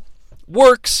one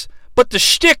works, but the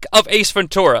shtick of Ace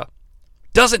Ventura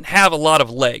doesn't have a lot of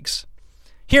legs.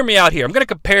 Hear me out here. I'm going to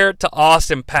compare it to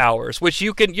Austin Powers, which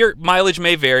your mileage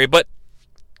may vary, but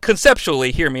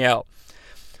conceptually, hear me out.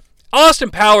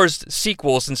 Austin Powers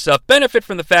sequels and stuff benefit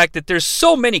from the fact that there's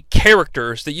so many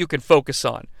characters that you can focus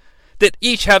on, that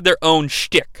each have their own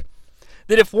shtick.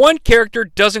 That if one character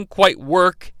doesn't quite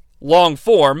work long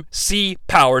form, see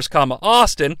Powers,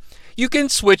 Austin, you can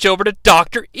switch over to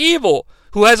Dr. Evil,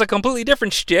 who has a completely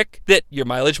different shtick that, your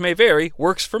mileage may vary,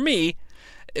 works for me.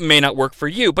 It may not work for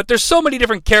you, but there's so many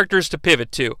different characters to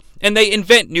pivot to, and they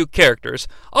invent new characters.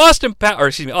 Austin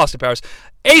Powers,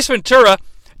 Ace Ventura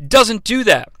doesn't do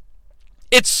that.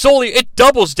 It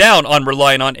doubles down on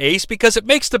relying on Ace because it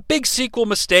makes the big sequel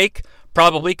mistake,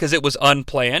 probably because it was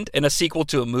unplanned, and a sequel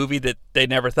to a movie that they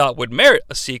never thought would merit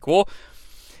a sequel.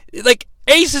 Like,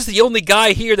 Ace is the only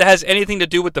guy here that has anything to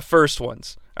do with the first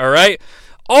ones, alright?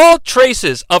 All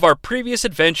traces of our previous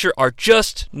adventure are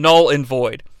just null and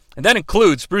void. And that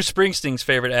includes Bruce Springsteen's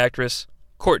favorite actress,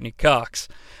 Courtney Cox.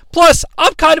 Plus,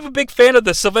 I'm kind of a big fan of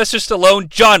the Sylvester Stallone,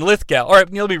 John Lithgow.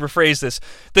 Alright, let me rephrase this.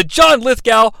 The John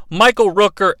Lithgow, Michael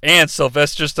Rooker, and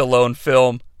Sylvester Stallone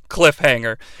film,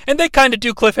 Cliffhanger. And they kind of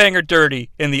do Cliffhanger dirty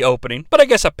in the opening, but I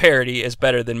guess a parody is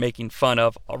better than making fun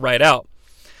of right out.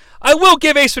 I will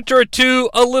give Ace Ventura 2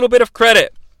 a little bit of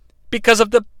credit because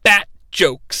of the bat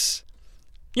jokes.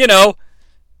 You know,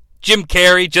 Jim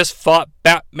Carrey just fought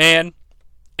Batman,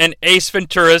 and Ace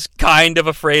Ventura's kind of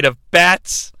afraid of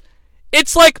bats.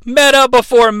 It's like meta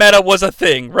before meta was a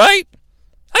thing, right?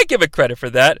 I give it credit for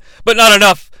that, but not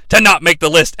enough to not make the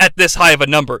list at this high of a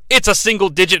number. It's a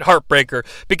single-digit heartbreaker,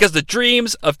 because the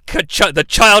dreams of the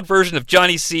child version of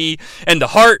Jonnie Sea and the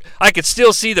heart, I could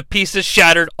still see the pieces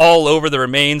shattered all over the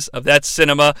remains of that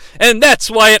cinema, and that's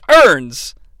why it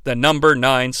earns the number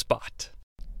 9 spot.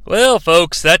 Well,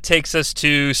 folks, that takes us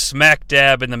to smack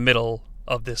dab in the middle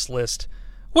of this list,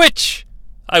 which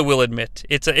I will admit,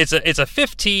 it's a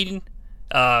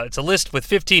list with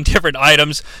 15 different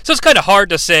items, so it's kind of hard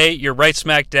to say you're right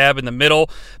smack dab in the middle,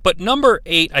 but number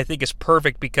 8 I think is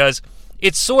perfect because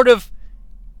it sort of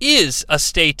is a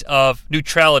state of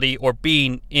neutrality or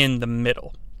being in the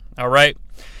middle, alright?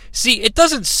 See, it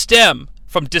doesn't stem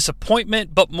from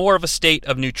disappointment, but more of a state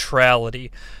of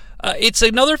neutrality. It's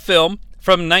another film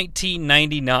from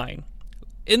 1999.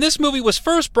 And this movie was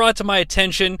first brought to my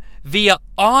attention via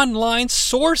online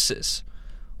sources,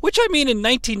 which, I mean, in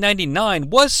 1999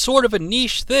 was sort of a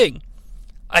niche thing.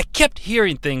 I kept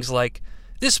hearing things like,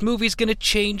 this movie's going to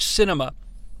change cinema.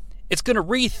 It's going to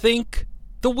rethink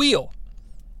the wheel.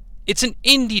 It's an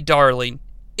indie darling.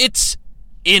 It's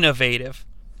innovative.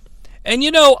 And you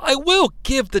know, I will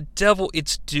give the devil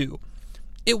its due.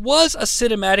 It was a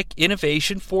cinematic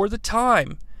innovation for the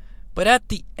time. But at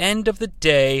the end of the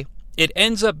day, it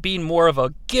ends up being more of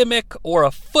a gimmick or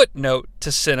a footnote to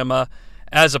cinema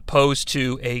as opposed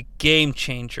to a game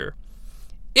changer.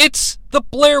 It's the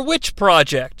Blair Witch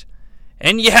Project.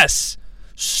 And yes,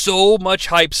 so much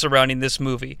hype surrounding this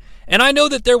movie. And I know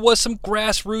that there was some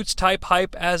grassroots type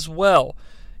hype as well.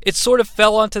 It sort of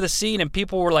fell onto the scene and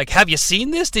people were like, have you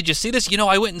seen this? Did you see this? You know,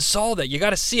 I went and saw that. You got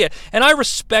to see it. And I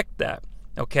respect that,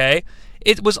 okay?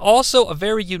 It was also a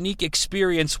very unique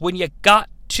experience when you got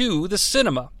to the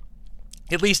cinema.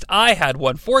 At least I had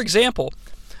one. For example,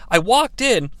 I walked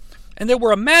in and there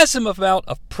were a massive amount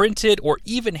of printed or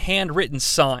even handwritten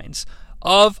signs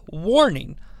of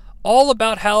warning, all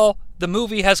about how the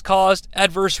movie has caused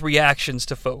adverse reactions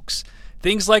to folks.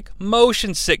 Things like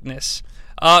motion sickness,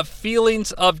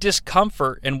 feelings of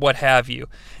discomfort, and what have you.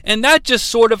 And that just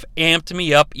sort of amped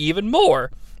me up even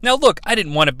more. Now look, I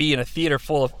didn't want to be in a theater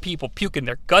full of people puking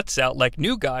their guts out like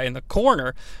New Guy in the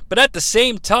corner, but at the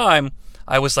same time,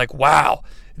 I was like, wow,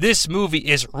 this movie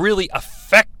is really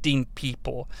affecting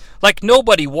people. Like,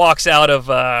 nobody walks out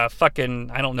of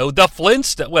fucking, I don't know, the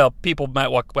Flintstones. Well, people might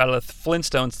walk out of the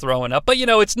Flintstones throwing up, but,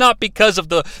 it's not because of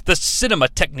the cinema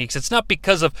techniques. It's not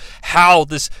because of how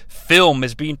this film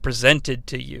is being presented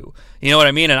to you. You know what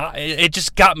I mean? And it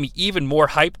just got me even more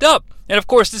hyped up. And, of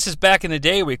course, this is back in the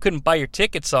day where you couldn't buy your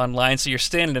tickets online, so you're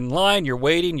standing in line, you're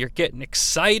waiting, you're getting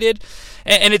excited,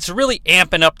 and it's really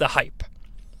amping up the hype.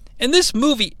 And this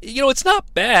movie, it's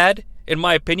not bad, in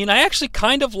my opinion. I actually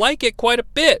kind of like it quite a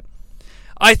bit.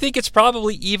 I think it's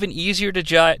probably even easier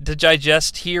to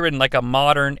digest here in like a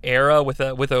modern era with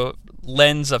a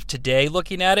lens of today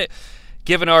looking at it,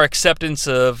 given our acceptance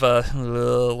of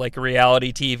like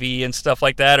reality TV and stuff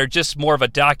like that, or just more of a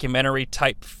documentary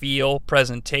type feel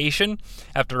presentation.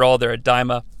 After all, they're a dime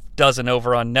a dozen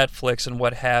over on Netflix and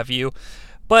what have you.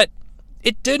 But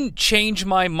it didn't change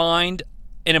my mind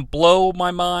and blow my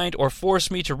mind or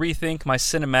force me to rethink my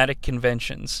cinematic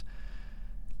conventions.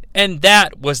 And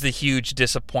that was the huge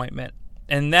disappointment.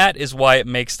 And that is why it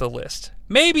makes the list.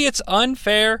 Maybe it's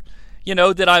unfair,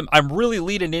 that I'm really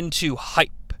leading into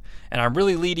hype. And I'm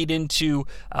really leading into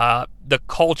the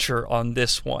culture on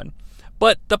this one.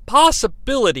 But the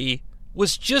possibility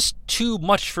was just too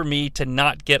much for me to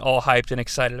not get all hyped and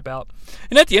excited about.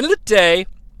 And at the end of the day,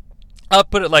 I'll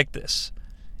put it like this.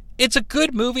 It's a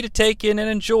good movie to take in and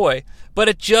enjoy, but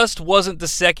it just wasn't the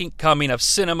second coming of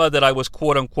cinema that I was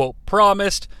quote-unquote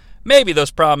promised. Maybe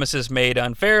those promises made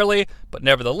unfairly, but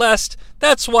nevertheless,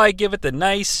 that's why I give it the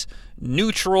nice,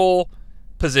 neutral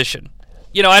position.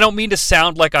 I don't mean to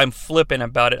sound like I'm flippant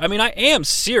about it. I mean, I am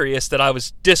serious that I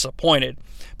was disappointed,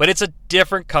 but it's a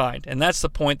different kind, and that's the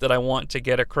point that I want to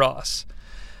get across.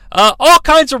 All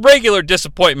kinds of regular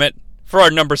disappointment for our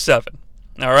number 7,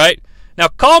 all right? Now,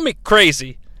 call me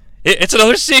crazy. It's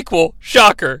another sequel.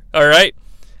 Shocker, all right?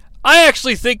 I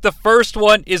actually think the first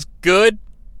one is good,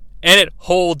 and it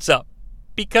holds up,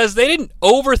 because they didn't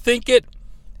overthink it.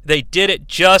 They did it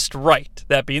just right,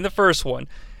 that being the first one.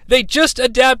 They just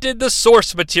adapted the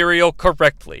source material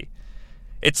correctly.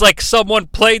 It's like someone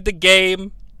played the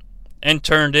game and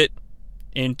turned it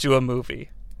into a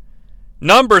movie.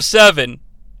 Number 7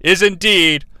 is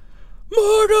indeed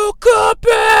Mortal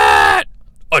Kombat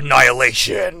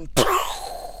Annihilation.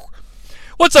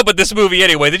 What's up with this movie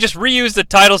anyway? They just reused the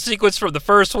title sequence from the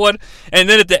first one, and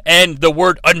then at the end, the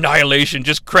word annihilation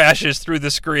just crashes through the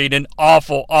screen in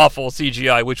awful, awful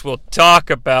CGI, which we'll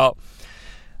talk about.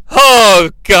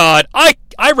 Oh, God. I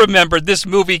remember this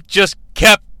movie just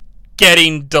kept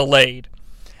getting delayed.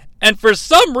 And for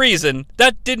some reason,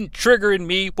 that didn't trigger in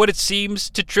me what it seems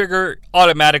to trigger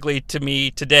automatically to me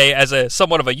today as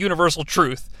somewhat of a universal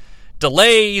truth.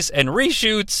 Delays and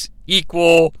reshoots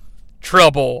equal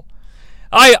trouble.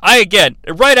 I again,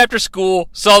 right after school,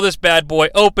 saw this bad boy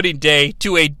opening day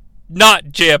to a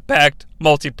not jam-packed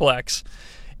multiplex.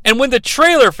 And when the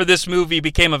trailer for this movie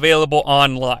became available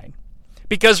online,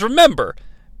 because remember,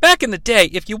 back in the day,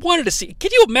 if you wanted to see,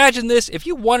 can you imagine this? If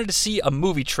you wanted to see a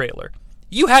movie trailer,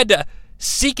 you had to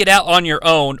seek it out on your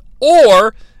own,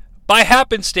 or by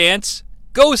happenstance,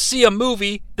 go see a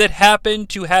movie that happened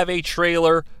to have a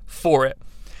trailer for it.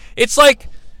 It's like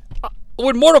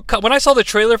when I saw the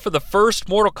trailer for the first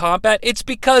Mortal Kombat, it's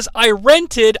because I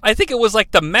rented, I think it was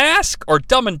like The Mask or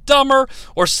Dumb and Dumber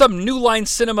or some New Line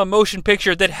Cinema motion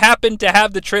picture that happened to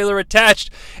have the trailer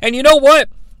attached. And you know what?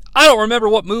 I don't remember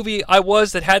what movie I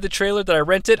was that had the trailer that I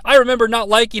rented. I remember not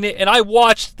liking it, and I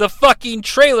watched the fucking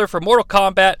trailer for Mortal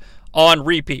Kombat on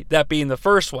repeat, that being the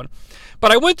first one.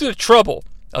 But I went through the trouble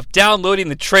of downloading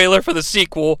the trailer for the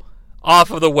sequel off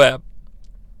of the web.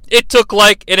 It took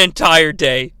like an entire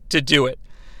day to do it.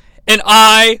 And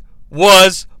I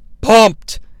was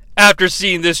pumped after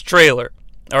seeing this trailer.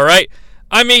 All right?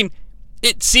 I mean,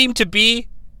 it seemed to be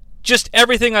just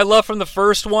everything I love from the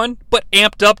first one, but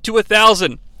amped up to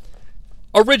 1,000.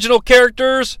 Original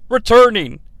characters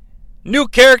returning. New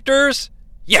characters?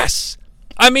 Yes.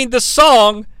 I mean, the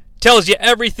song tells you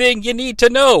everything you need to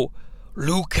know.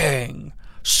 Liu Kang,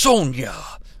 Sonya,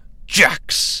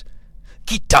 Jax,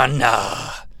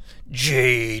 Kitana,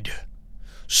 Jade,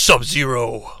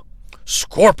 Sub-Zero,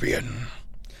 Scorpion,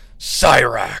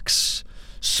 Cyrax,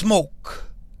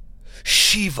 Smoke,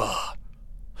 Shiva,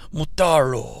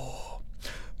 Mutaro,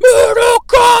 Mortal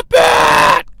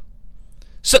Kombat!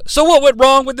 So what went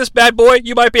wrong with this bad boy,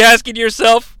 you might be asking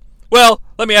yourself? Well,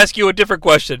 let me ask you a different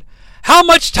question. How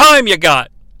much time you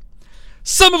got?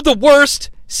 Some of the worst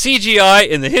CGI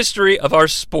in the history of our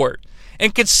sport.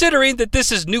 And considering that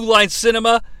this is New Line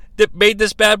Cinema that made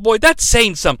this bad boy, that's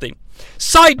saying something.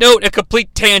 Side note, a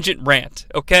complete tangent rant,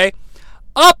 okay?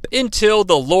 Up until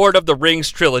the Lord of the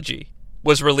Rings trilogy,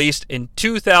 was released in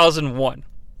 2001,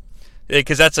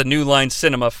 because that's a New Line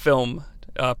Cinema film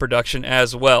production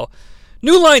as well.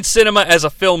 New Line Cinema, as a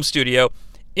film studio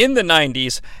in the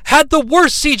 90s, had the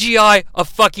worst CGI of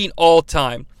fucking all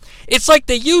time. It's like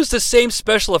they used the same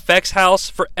special effects house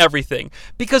for everything,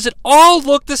 because it all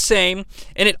looked the same,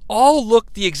 and it all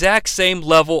looked the exact same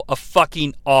level of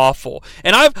fucking awful.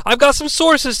 And I've got some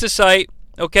sources to cite.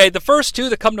 Okay, the first two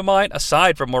that come to mind,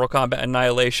 aside from Mortal Kombat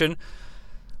Annihilation: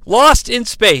 Lost in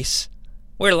Space.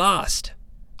 We're lost,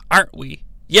 aren't we?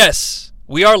 Yes,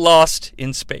 we are lost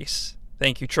in space.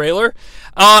 Thank you, trailer.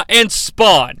 And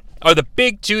Spawn are the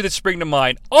big two that spring to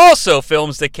mind. Also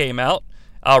films that came out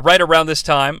right around this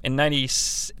time in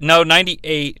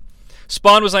 98.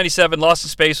 Spawn was 97, Lost in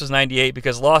Space was 98,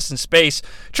 because Lost in Space,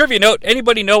 trivia note,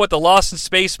 anybody know what the Lost in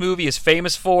Space movie is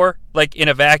famous for, like in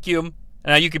a vacuum?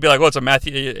 Now you could be like, oh, it's a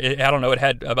Matthew, I don't know, it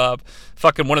had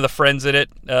fucking one of the friends in it,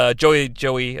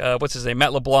 Joey, what's his name,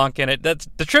 Matt LeBlanc in it. That's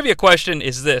the trivia question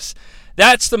is this.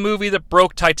 That's the movie that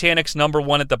broke Titanic's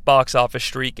 #1 at the box office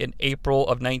streak in April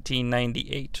of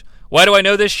 1998. Why do I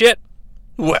know this shit?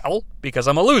 Well, because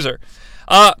I'm a loser.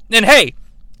 And hey,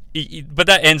 but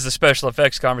that ends the special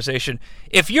effects conversation.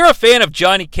 If you're a fan of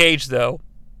Johnny Cage, though,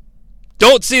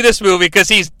 don't see this movie, because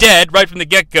he's dead right from the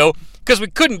get-go, because we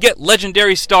couldn't get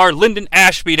legendary star Lyndon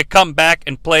Ashby to come back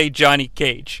and play Johnny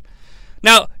Cage.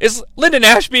 Now, is Lyndon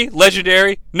Ashby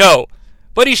legendary? No.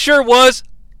 But he sure was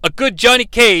a good Johnny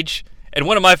Cage, and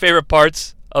one of my favorite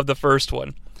parts of the first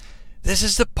one. This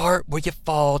is the part where you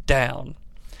fall down.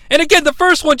 And again, the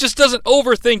first one just doesn't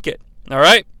overthink it, all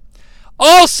right?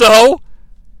 Also,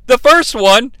 the first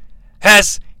one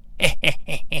has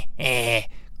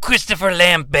Christopher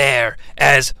Lambert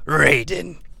as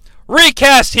Raiden.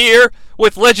 Recast here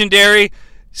with legendary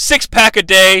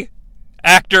six-pack-a-day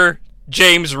actor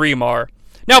James Remar.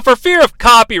 Now, for fear of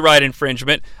copyright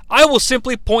infringement, I will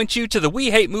simply point you to the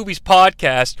We Hate Movies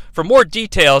podcast for more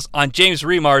details on James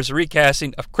Remar's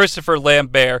recasting of Christopher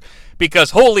Lambert,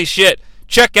 because holy shit,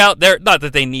 check out their, not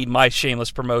that they need my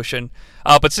shameless promotion,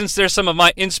 but since there's some of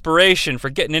my inspiration for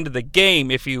getting into the game,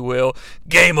 if you will,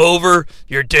 game over,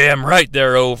 you're damn right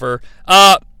they're over.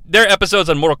 Their episodes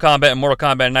on Mortal Kombat and Mortal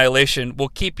Kombat Annihilation will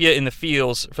keep you in the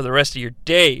feels for the rest of your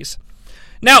days.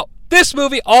 Now, this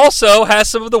movie also has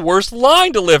some of the worst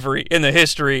line delivery in the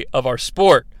history of our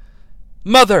sport.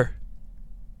 Mother,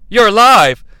 you're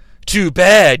alive. Too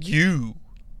bad you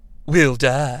will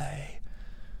die.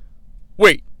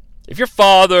 Wait, if your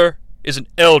father is an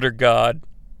elder god,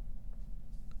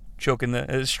 stroking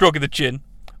the chin,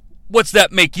 what's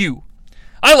that make you?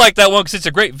 I like that one because it's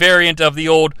a great variant of the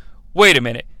old, wait a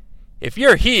minute, if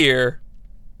you're here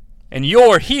and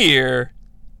you're here,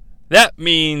 that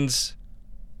means,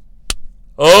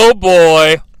 oh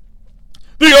boy,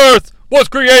 the earth was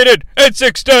created in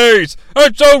 6 days,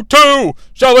 and so too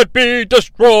shall it be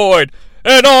destroyed.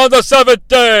 And on the 7th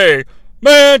day,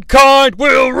 mankind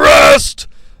will rest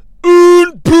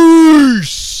in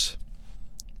peace.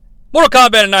 Mortal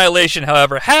Kombat Annihilation,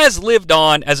 however, has lived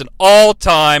on as an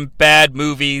all-time bad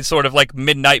movie, sort of like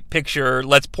Midnight Picture,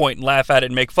 let's point and laugh at it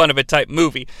and make fun of it type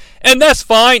movie. And that's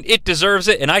fine, it deserves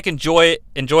it, and I can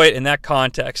enjoy it in that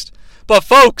context. But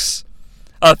folks,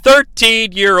 a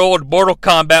 13-year-old Mortal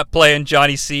Kombat playing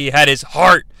Jonnie Sea had his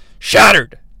heart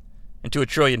shattered into 1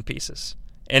 trillion pieces.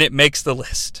 And it makes the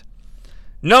list.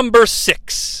 Number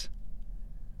 6.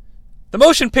 The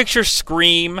motion picture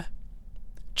Scream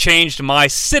changed my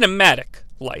cinematic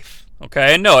life.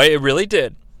 Okay, and no, it really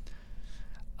did.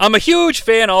 I'm a huge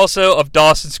fan also of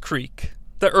Dawson's Creek,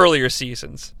 the earlier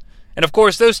seasons. And of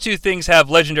course, those two things have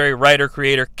legendary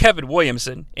writer-creator Kevin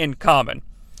Williamson in common.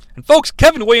 And folks,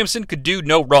 Kevin Williamson could do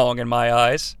no wrong in my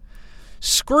eyes.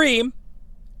 Scream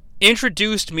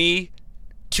introduced me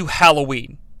to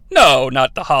Halloween. No,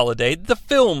 not the holiday, the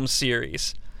film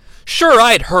series. Sure,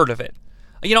 I had heard of it.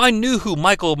 You know, I knew who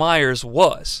Michael Myers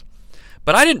was.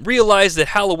 But I didn't realize that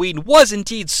Halloween was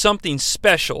indeed something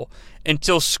special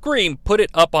until Scream put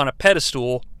it up on a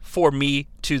pedestal for me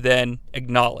to then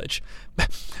acknowledge.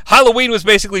 Halloween was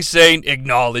basically saying,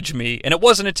 acknowledge me. And it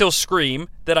wasn't until Scream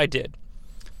that I did.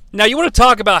 Now, you want to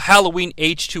talk about Halloween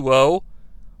H2O?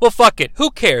 Well, fuck it. Who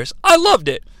cares? I loved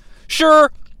it.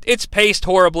 Sure, it's paced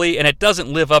horribly, and it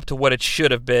doesn't live up to what it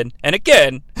should have been. And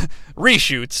again,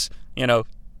 reshoots. You know,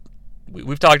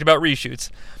 we've talked about reshoots.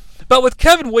 But with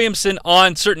Kevin Williamson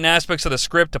on certain aspects of the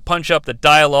script to punch up the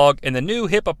dialogue and the new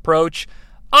hip approach,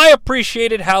 I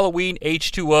appreciated Halloween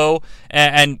H2O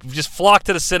and just flocked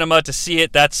to the cinema to see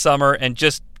it that summer and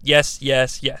just yes,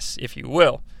 if you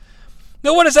will.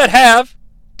 Now, what does that have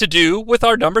to do with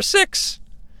our number 6?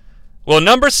 Well,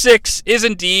 number 6 is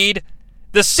indeed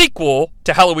the sequel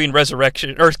to Halloween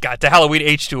Resurrection, to Halloween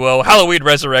H2O, Halloween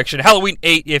Resurrection, Halloween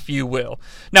 8, if you will.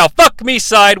 Now, fuck me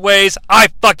sideways, I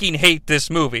fucking hate this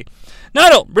movie. Now, I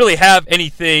don't really have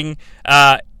anything,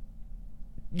 to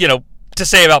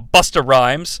say about Busta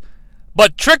Rhymes,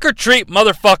 but trick or treat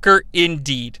motherfucker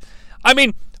indeed. I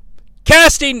mean,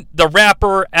 casting the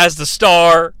rapper as the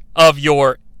star of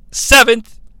your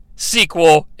 7th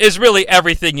sequel is really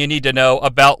everything you need to know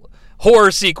about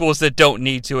horror sequels that don't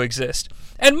need to exist.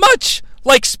 And much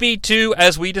like Speed 2,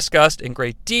 as we discussed in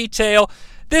great detail,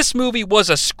 this movie was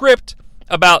a script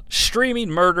about streaming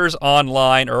murders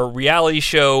online, or a reality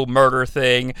show murder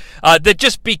thing, that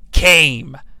just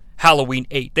became Halloween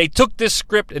 8. They took this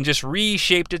script and just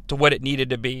reshaped it to what it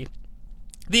needed to be.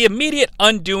 The immediate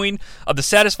undoing of the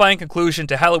satisfying conclusion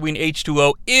to Halloween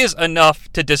H2O is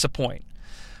enough to disappoint.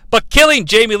 But killing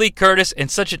Jamie Lee Curtis in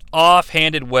such an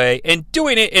offhanded way, and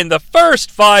doing it in the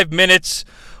first 5 minutes,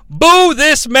 boo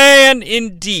this man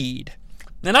indeed.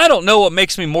 And I don't know what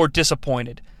makes me more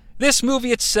disappointed, this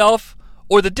movie itself,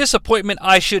 or the disappointment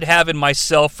I should have in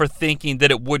myself for thinking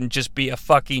that it wouldn't just be a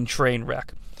fucking train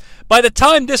wreck. By the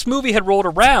time this movie had rolled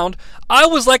around, I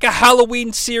was like a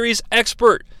Halloween series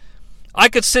expert. I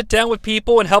could sit down with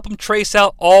people and help them trace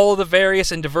out all the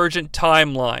various and divergent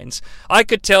timelines. I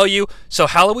could tell you, so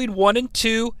Halloween 1 and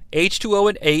 2, H2O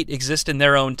and 8 exist in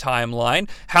their own timeline.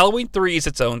 Halloween 3 is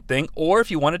its own thing. Or if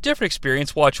you want a different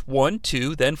experience, watch 1,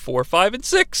 2, then 4, 5, and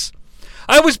 6.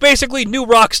 I was basically new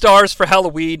rock stars for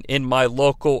Halloween in my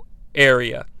local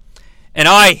area. And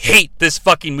I hate this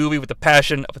fucking movie with the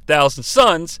passion of 1,000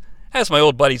 suns, as my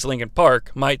old buddies Linkin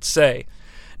Park might say.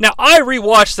 Now, I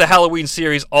rewatch the Halloween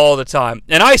series all the time,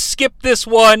 and I skip this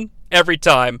one every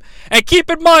time. And keep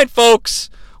in mind, folks,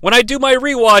 when I do my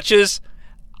rewatches,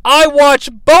 I watch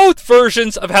both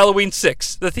versions of Halloween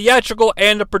 6, the theatrical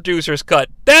and the producer's cut.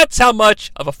 That's how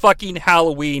much of a fucking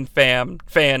Halloween fan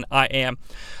I am.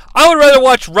 I would rather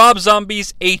watch Rob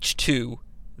Zombie's H2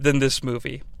 than this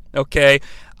movie, okay?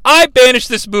 I banished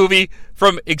this movie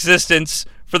from existence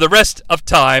for the rest of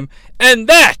time, and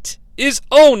that is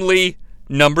only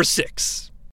number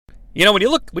 6. When you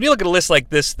look at a list like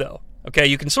this, though, okay,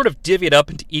 you can sort of divvy it up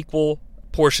into equal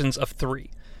portions of 3,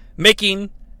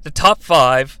 making the top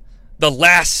 5 the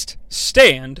last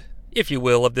stand, if you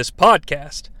will, of this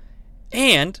podcast.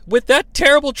 And with that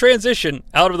terrible transition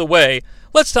out of the way,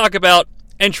 let's talk about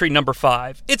entry number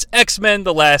 5. It's X-Men: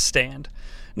 The Last Stand.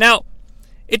 Now,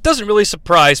 it doesn't really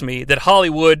surprise me that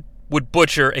Hollywood would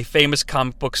butcher a famous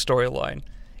comic book storyline.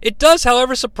 It does,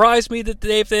 however, surprise me that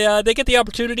if they get the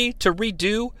opportunity to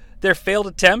redo their failed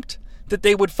attempt, that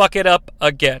they would fuck it up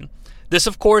again. This,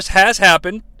 of course, has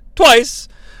happened twice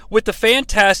with the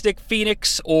fantastic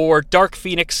Phoenix or Dark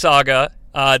Phoenix saga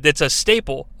that's a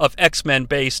staple of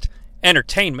X-Men-based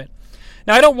entertainment.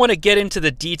 Now, I don't want to get into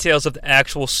the details of the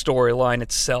actual storyline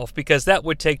itself, because that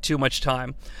would take too much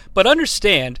time. But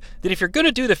understand that if you're going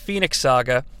to do the Phoenix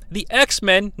saga, the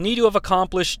X-Men need to have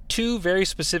accomplished 2 very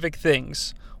specific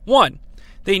things. 1,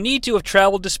 they need to have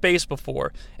traveled to space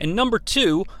before. And number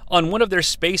 2, on one of their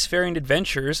spacefaring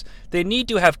adventures, they need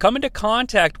to have come into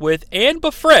contact with and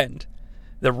befriend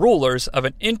the rulers of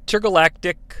an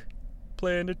intergalactic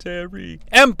planetary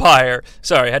empire.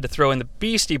 Sorry, I had to throw in the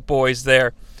Beastie Boys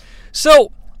there.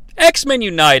 So, X-Men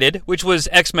United, which was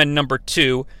X-Men number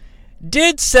 2,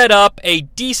 did set up a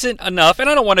decent enough, and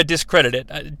I don't want to discredit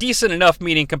it, decent enough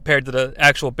meaning compared to the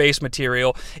actual base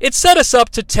material, it set us up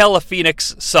to tell a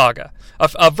Phoenix saga,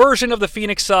 a version of the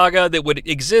Phoenix saga that would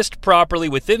exist properly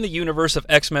within the universe of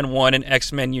X-Men 1 and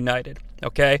X-Men United,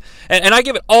 okay? And I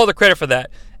give it all the credit for that.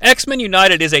 X-Men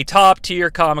United is a top-tier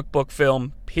comic book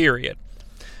film, period.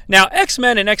 Now,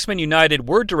 X-Men and X-Men United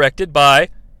were directed by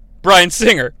Bryan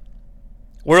Singer,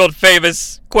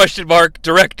 world-famous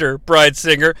director Bryan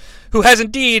Singer, who has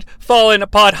indeed fallen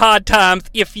upon hard times,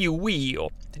 if you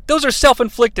will. Those are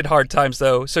self-inflicted hard times,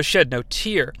 though, so shed no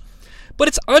tear. But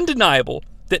it's undeniable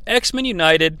that X-Men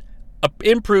United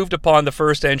improved upon the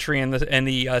first entry in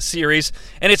the series,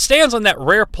 and it stands on that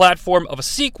rare platform of a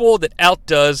sequel that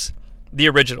outdoes the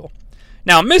original.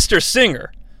 Now, Mr.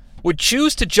 Singer would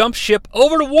choose to jump ship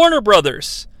over to Warner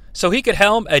Brothers so he could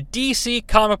helm a DC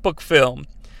comic book film,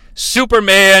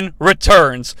 Superman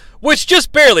Returns, which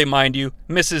just barely, mind you,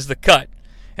 misses the cut.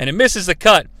 And it misses the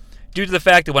cut due to the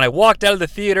fact that when I walked out of the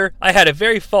theater, I had a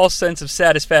very false sense of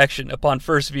satisfaction upon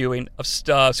first viewing of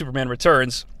Superman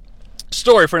Returns.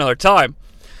 Story for another time.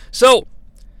 So,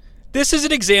 this is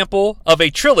an example of a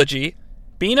trilogy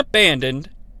being abandoned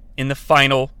in the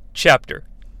final chapter.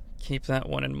 Keep that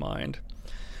one in mind.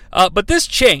 But this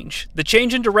change, the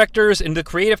change in directors and the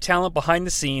creative talent behind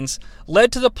the scenes,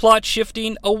 led to the plot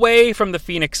shifting away from the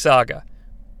Phoenix saga,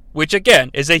 which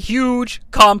again is a huge,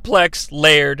 complex,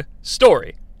 layered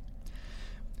story.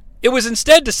 It was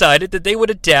instead decided that they would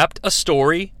adapt a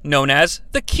story known as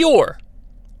The Cure.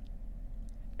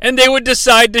 And they would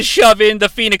decide to shove in the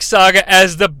Phoenix Saga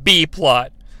as the B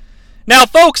plot. Now,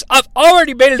 folks, I've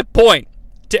already made it a point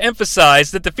to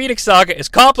emphasize that the Phoenix Saga is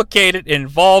complicated and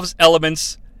involves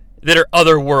elements that are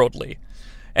otherworldly.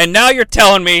 And now you're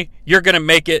telling me you're going to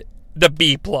make it the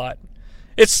B plot.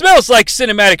 It smells like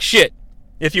cinematic shit,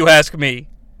 if you ask me.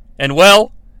 And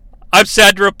well, I'm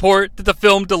sad to report that the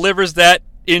film delivers that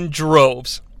in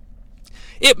droves.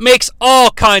 It makes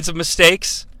all kinds of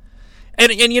mistakes.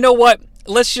 And you know what?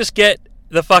 Let's just get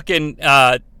the fucking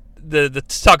the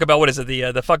talk about, what is it,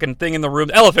 the fucking thing in the room,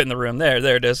 elephant in the room.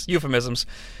 There it is. Euphemisms.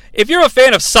 If you're a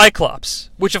fan of Cyclops,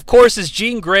 which of course is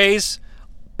Jean Grey's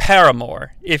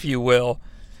paramour, if you will,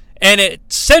 and a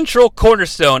central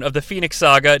cornerstone of the Phoenix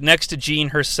Saga next to Jean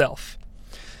herself.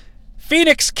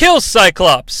 Phoenix kills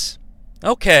Cyclops.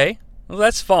 Okay, well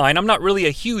that's fine. I'm not really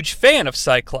a huge fan of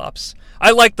Cyclops.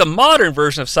 I like the modern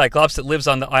version of Cyclops that lives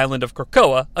on the island of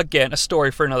Krakoa. Again, a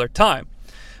story for another time.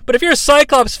 But if you're a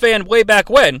Cyclops fan way back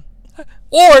when,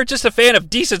 or just a fan of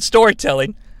decent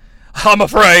storytelling, I'm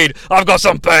afraid I've got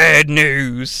some bad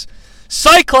news.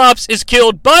 Cyclops is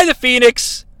killed by the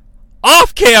Phoenix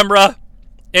off camera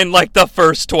in like the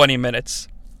first 20 minutes.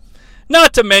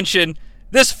 Not to mention,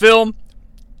 this film,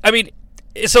 I mean,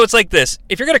 so it's like this.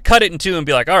 If you're going to cut it in two and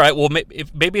be like, all right, well,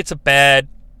 maybe it's a bad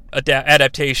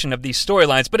adaptation of these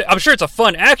storylines, but I'm sure it's a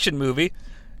fun action movie.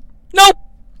 Nope.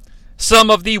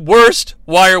 Some of the worst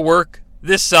wire work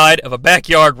this side of a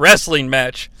backyard wrestling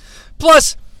match.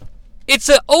 Plus, there's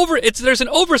an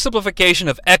oversimplification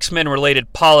of X-Men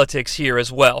related politics here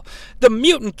as well. The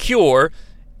Mutant Cure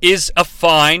is a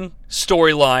fine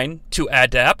storyline to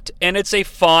adapt, and it's a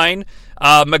fine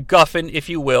MacGuffin, if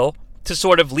you will, to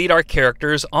sort of lead our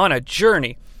characters on a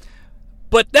journey.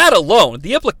 But that alone,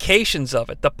 the implications of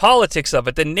it, the politics of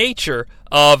it, the nature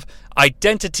of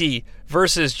identity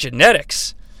versus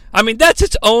genetics, I mean, that's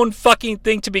its own fucking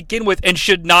thing to begin with and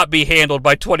should not be handled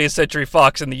by 20th Century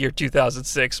Fox in the year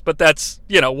 2006. But that's,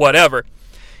 whatever.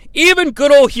 Even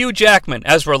good old Hugh Jackman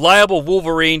as reliable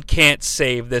Wolverine can't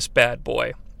save this bad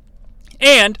boy.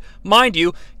 And, mind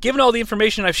you, given all the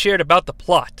information I've shared about the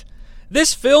plot,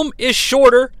 this film is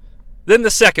shorter than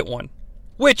the second one,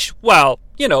 which, while,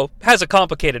 has a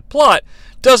complicated plot,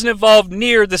 doesn't involve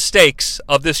near the stakes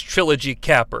of this trilogy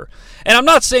capper. And I'm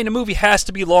not saying a movie has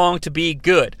to be long to be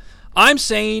good. I'm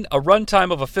saying a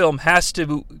runtime of a film has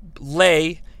to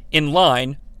lay in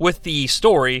line with the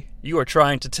story you are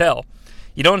trying to tell.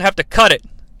 You don't have to cut it.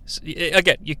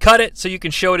 Again, you cut it so you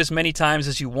can show it as many times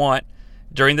as you want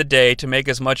during the day to make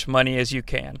as much money as you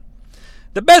can.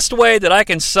 The best way that I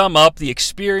can sum up the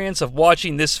experience of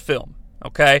watching this film,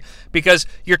 okay? Because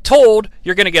you're told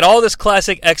you're going to get all this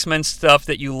classic X-Men stuff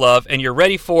that you love, and you're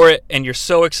ready for it, and you're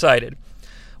so excited.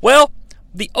 Well,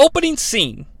 the opening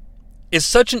scene is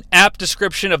such an apt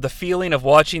description of the feeling of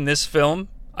watching this film,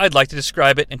 I'd like to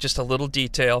describe it in just a little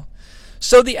detail.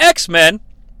 So the X-Men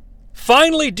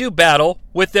finally do battle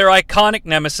with their iconic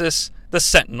nemesis, the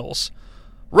Sentinels.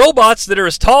 Robots that are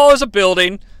as tall as a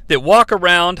building that walk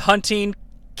around hunting,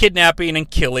 kidnapping, and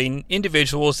killing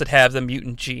individuals that have the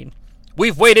mutant gene.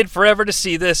 We've waited forever to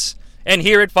see this, and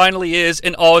here it finally is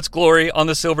in all its glory on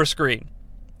the silver screen.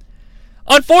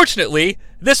 Unfortunately,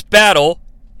 this battle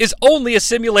is only a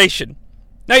simulation.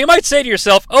 Now you might say to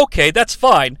yourself, okay, that's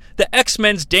fine. The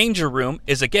X-Men's Danger Room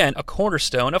is again a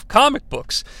cornerstone of comic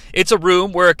books. It's a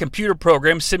room where a computer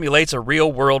program simulates a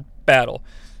real-world battle.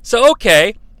 So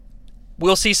okay,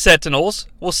 we'll see Sentinels,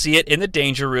 we'll see it in the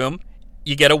Danger Room.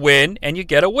 You get a win, and you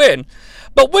get a win.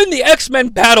 But when the X-Men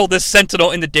battle this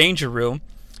Sentinel in the Danger Room,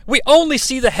 we only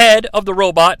see the head of the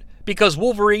robot because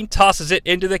Wolverine tosses it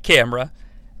into the camera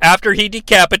after he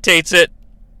decapitates it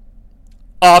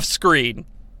off screen.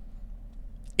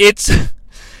 It's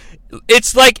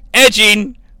like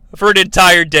edging for an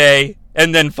entire day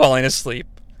and then falling asleep.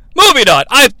 Moving on.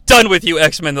 I'm done with you,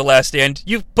 X-Men The Last Stand.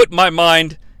 You've put my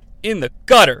mind in the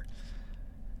gutter.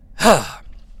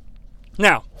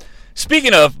 Now,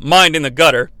 speaking of mind in the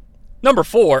gutter, number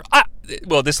 4,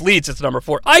 this leads us to number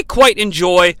 4. I quite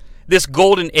enjoy this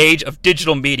golden age of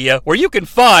digital media where you can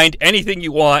find anything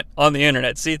you want on the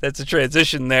internet. See, that's a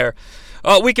transition there.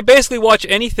 We can basically watch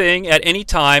anything at any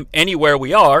time, anywhere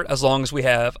we are, as long as we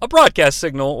have a broadcast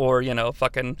signal or,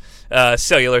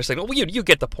 cellular signal. Well, you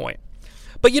get the point.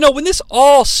 But, when this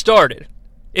all started,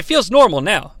 it feels normal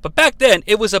now. But back then,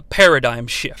 it was a paradigm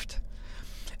shift.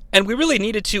 And we really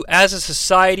needed to, as a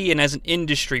society and as an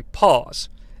industry, pause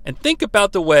and think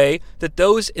about the way that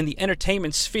those in the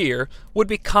entertainment sphere would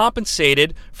be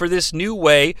compensated for this new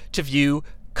way to view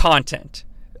content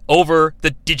over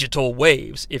the digital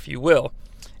waves, if you will.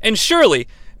 And surely,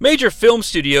 major film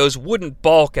studios wouldn't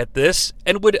balk at this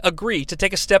and would agree to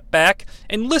take a step back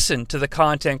and listen to the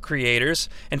content creators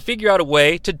and figure out a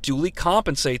way to duly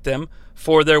compensate them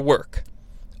for their work.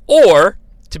 Or,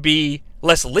 to be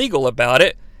less legal about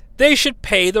it, they should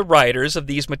pay the writers of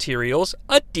these materials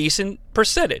a decent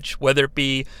percentage, whether it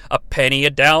be a penny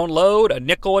a download, a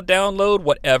nickel a download,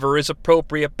 whatever is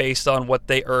appropriate based on what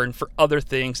they earn for other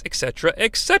things, etc.,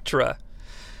 etc.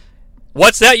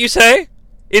 What's that, you say?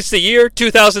 It's the year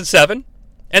 2007,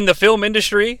 and the film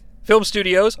industry, film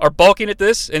studios, are balking at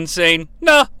this and saying,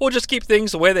 nah, we'll just keep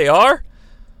things the way they are?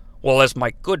 Well, as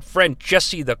my good friend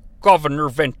Jesse the Governor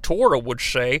Ventura would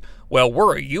say, well,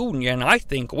 we're a union, I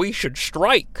think we should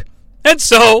strike. And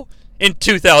so, in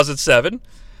 2007,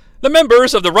 the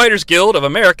members of the Writers Guild of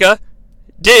America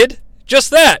did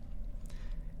just that.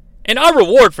 And our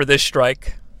reward for this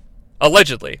strike,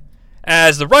 allegedly,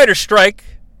 as the writer's strike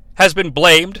has been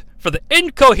blamed for the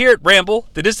incoherent ramble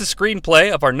that is the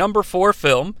screenplay of our number 4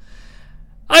 film,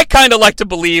 I kind of like to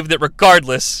believe that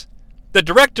regardless, the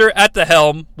director at the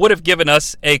helm would have given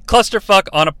us a clusterfuck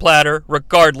on a platter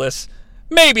regardless.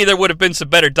 Maybe there would have been some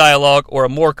better dialogue or a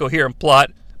more coherent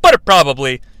plot, but it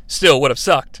probably still would have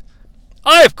sucked.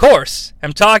 I, of course,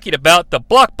 am talking about the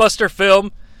blockbuster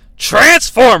film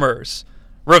Transformers: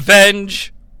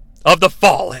 Revenge of the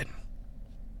Fallen.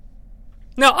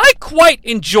 Now, I quite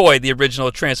enjoyed the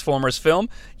original Transformers film,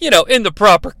 in the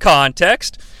proper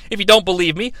context. If you don't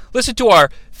believe me, listen to our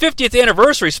 50th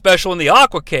anniversary special in the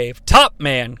AquaCave,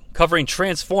 TOPMAN, covering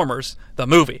Transformers, the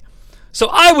movie. So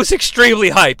I was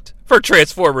extremely hyped for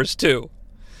Transformers 2.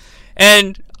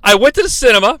 And I went to the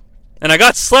cinema, and I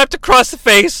got slapped across the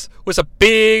face with some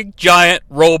big, giant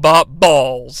robot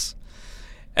balls.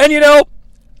 And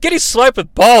getting slapped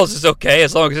with balls is okay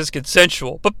as long as it's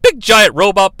consensual. But big, giant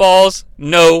robot balls,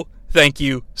 no thank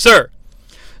you, sir.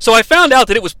 So I found out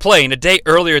that it was playing a day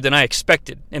earlier than I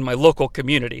expected in my local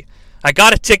community. I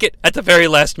got a ticket at the very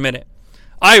last minute.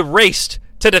 I raced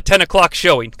to the 10 o'clock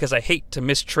showing, because I hate to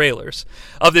miss trailers,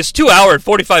 of this 2-hour and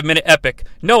 45-minute epic,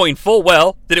 knowing full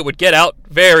well that it would get out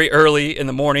very early in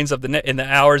the mornings of in the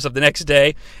hours of the next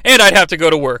day, and I'd have to go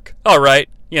to work. All right,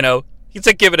 it's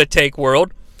a give it a take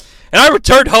world. And I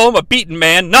returned home a beaten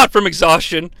man, not from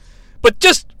exhaustion, but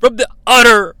just from the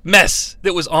utter mess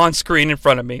that was on screen in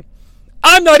front of me.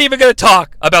 I'm not even going to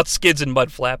talk about Skids and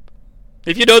Mudflap.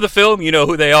 If you know the film, you know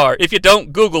who they are. If you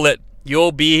don't, Google it.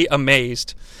 You'll be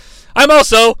amazed. I'm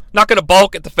also not going to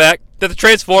balk at the fact that the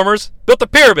Transformers built the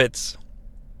pyramids.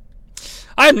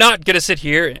 I'm not going to sit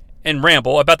here and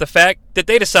ramble about the fact that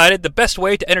they decided the best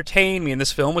way to entertain me in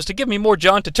this film was to give me more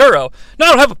John Turturro. Now, I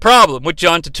don't have a problem with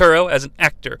John Turturro as an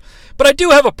actor, but I do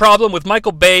have a problem with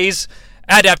Michael Bay's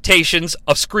adaptations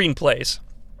of screenplays.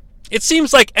 It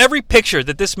seems like every picture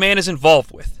that this man is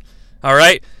involved with,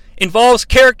 involves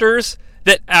characters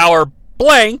that are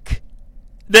blank,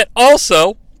 that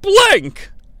also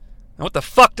blank. Now, what the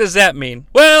fuck does that mean?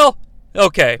 Well,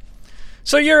 okay.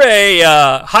 So you're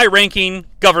a high-ranking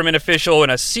government official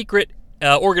in a secret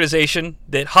organization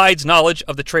that hides knowledge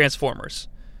of the Transformers.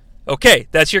 Okay,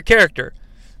 that's your character.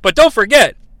 But don't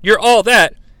forget, you're all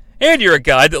that, and you're a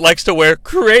guy that likes to wear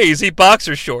crazy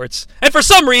boxer shorts. And for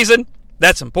some reason,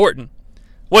 that's important.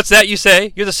 What's that, you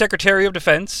say? You're the Secretary of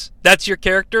Defense? That's your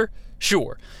character?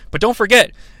 Sure. But don't forget,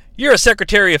 you're a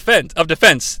Secretary of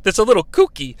Defense that's a little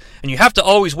kooky, and you have to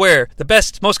always wear the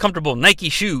best, most comfortable Nike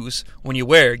shoes when you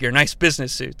wear your nice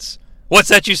business suits. What's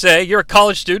that, you say? You're a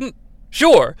college student?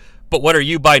 Sure. But what are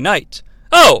you by night?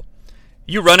 Oh,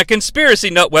 you run a conspiracy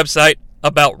nut website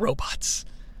about robots.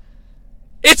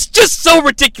 It's just so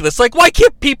ridiculous. Like, why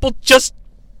can't we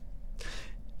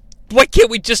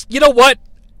just, you know what?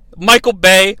 Michael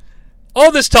Bay,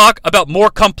 all this talk about more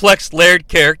complex, layered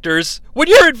characters. When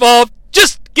you're involved,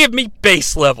 just give me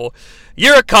base level.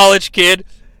 You're a college kid.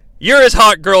 You're his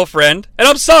hot girlfriend. And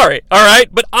I'm sorry, all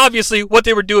right? But obviously, what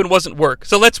they were doing wasn't work.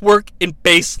 So let's work in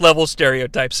base level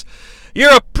stereotypes.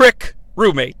 You're a prick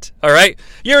roommate, all right?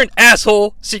 You're an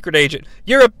asshole secret agent.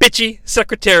 You're a bitchy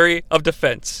Secretary of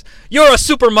Defense. You're a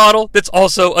supermodel that's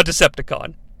also a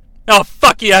Decepticon. Oh,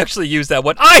 fuck, he actually used that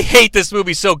one. I hate this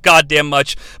movie so goddamn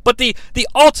much. But the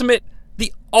ultimate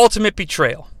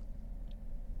betrayal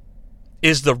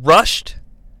is the rushed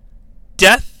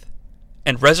death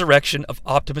and resurrection of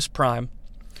Optimus Prime,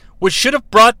 which should have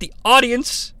brought the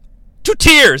audience to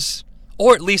tears,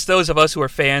 or at least those of us who are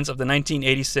fans of the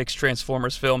 1986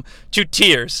 Transformers film, to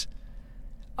tears.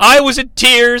 I was in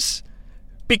tears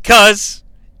because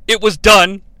it was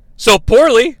done so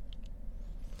poorly.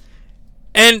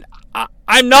 And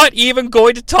I'm not even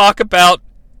going to talk about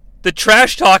the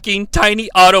trash-talking tiny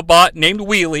Autobot named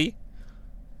Wheelie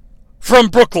from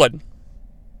Brooklyn.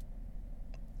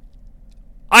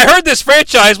 I heard this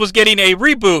franchise was getting a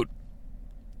reboot.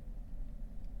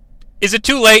 Is it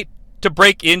too late to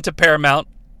break into Paramount?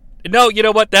 No, you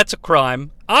know what? That's a crime.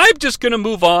 I'm just going to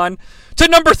move on to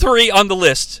number 3 on the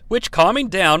list, which, calming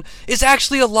down, is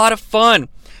actually a lot of fun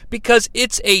because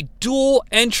it's a dual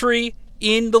entry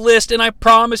in the list, and I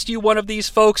promised you one of these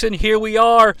folks, and here we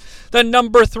are. The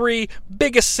number 3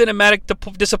 biggest cinematic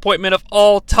disappointment of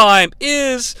all time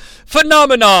is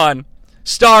Phenomenon,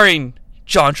 starring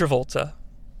John Travolta.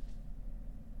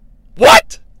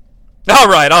 What? All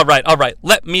right.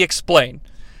 Let me explain.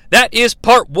 That is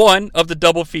part 1 of the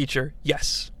double feature,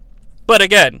 yes. But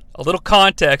again, a little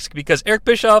context, because Eric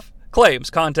Bischoff claims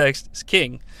context is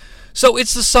king. So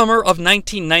it's the summer of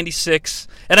 1996,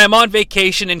 and I'm on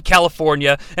vacation in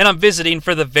California, and I'm visiting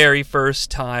for the very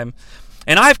first time.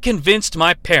 And I've convinced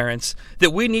my parents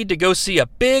that we need to go see a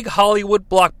big Hollywood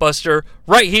blockbuster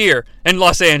right here in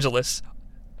Los Angeles.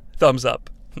 Thumbs up.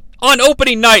 On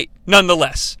opening night,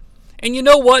 nonetheless. And you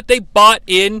know what? They bought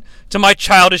in to my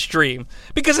childish dream.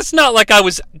 Because it's not like I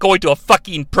was going to a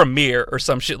fucking premiere or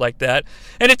some shit like that.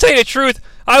 And to tell you the truth,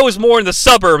 I was more in the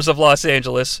suburbs of Los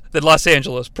Angeles than Los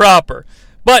Angeles proper.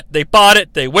 But they bought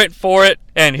it, they went for it,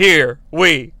 and here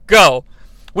we go.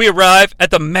 We arrive at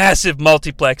the massive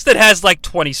multiplex that has like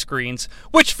 20 screens,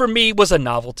 which for me was a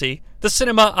novelty. The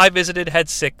cinema I visited had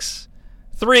 6.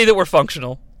 3 that were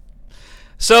functional.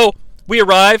 So, we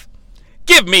arrive.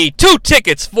 Give me 2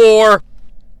 tickets for...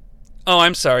 Oh,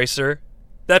 I'm sorry, sir.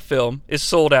 That film is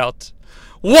sold out.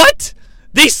 What?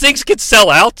 These things can sell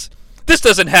out? This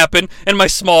doesn't happen in my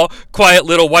small, quiet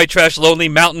little white trash lonely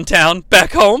mountain town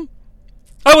back home.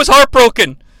 I was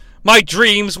heartbroken. My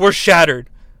dreams were shattered.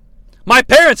 My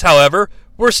parents, however,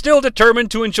 were still determined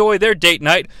to enjoy their date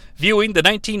night viewing the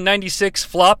 1996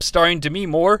 flop starring Demi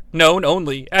Moore, known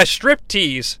only as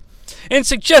Striptease, and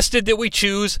suggested that we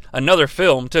choose another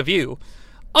film to view.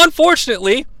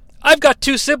 Unfortunately, I've got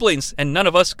 2 siblings, and none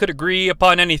of us could agree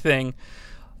upon anything.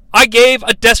 I gave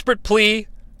a desperate plea,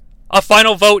 a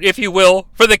final vote, if you will,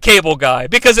 for The Cable Guy,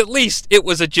 because at least it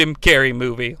was a Jim Carrey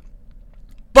movie.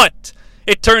 But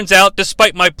it turns out,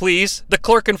 despite my pleas, the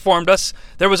clerk informed us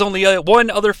there was only one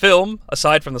other film,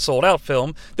 aside from the sold-out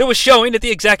film, that was showing at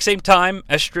the exact same time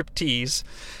as Striptease,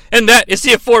 and that is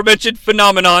the aforementioned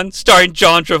Phenomenon starring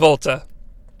John Travolta.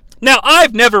 Now,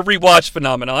 I've never rewatched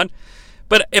Phenomenon,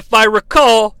 but if I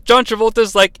recall, John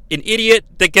Travolta's like an idiot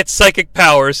that gets psychic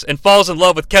powers and falls in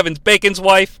love with Kevin Bacon's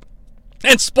wife.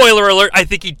 And spoiler alert, I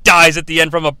think he dies at the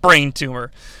end from a brain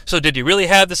tumor. So did he really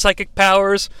have the psychic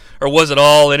powers, or was it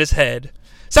all in his head?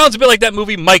 Sounds a bit like that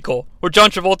movie Michael, where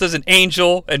John Travolta's an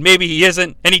angel, and maybe he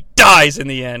isn't, and he dies in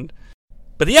the end.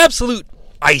 But the absolute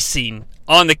icing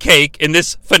on the cake in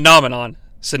this Phenomenon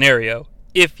scenario,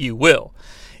 if you will,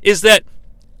 is that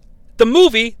the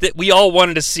movie that we all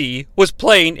wanted to see was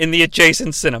playing in the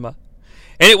adjacent cinema.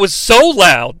 And it was so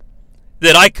loud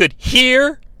that I could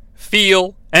hear,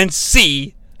 feel, and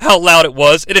see how loud it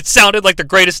was. And it sounded like the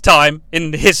greatest time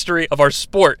in the history of our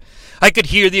sport. I could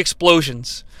hear the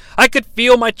explosions. I could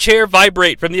feel my chair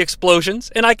vibrate from the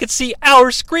explosions. And I could see our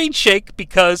screen shake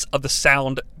because of the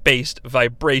sound-based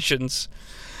vibrations.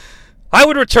 I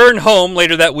would return home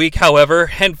later that week,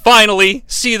 however, and finally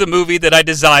see the movie that I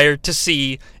desired to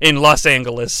see in Los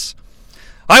Angeles.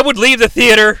 I would leave the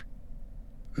theater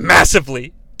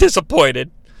massively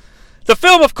disappointed. The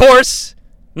film, of course,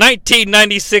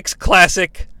 1996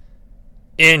 classic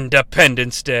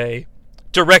Independence Day,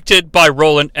 directed by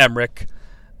Roland Emmerich.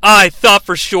 I thought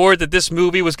for sure that this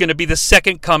movie was going to be the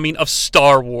second coming of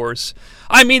Star Wars.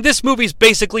 I mean, this movie's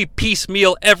basically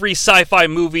piecemeal every sci-fi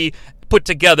movie put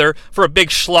together for a big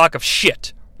schlock of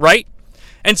shit, right?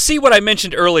 And see what I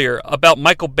mentioned earlier about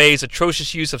Michael Bay's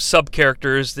atrocious use of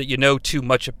sub-characters that you know too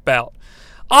much about.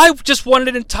 I just wanted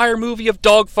an entire movie of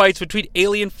dogfights between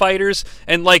alien fighters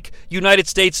and, like, United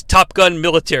States Top Gun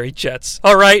military jets,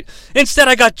 alright? Instead,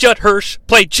 I got Judd Hirsch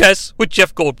play chess with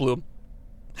Jeff Goldblum.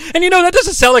 And you know, that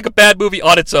doesn't sound like a bad movie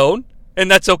on its own,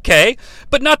 and that's okay.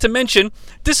 But not to mention,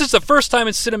 this is the first time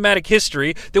in cinematic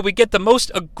history that we get the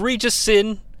most egregious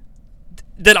sin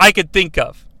that I could think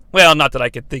of. Well, not that I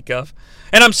could think of.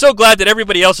 And I'm so glad that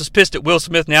everybody else is pissed at Will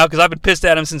Smith now, because I've been pissed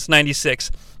at him since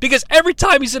 96. Because every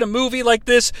time he's in a movie like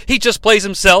this, he just plays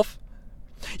himself.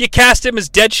 You cast him as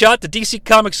Deadshot, the DC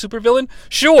Comics supervillain?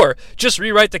 Sure, just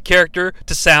rewrite the character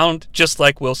to sound just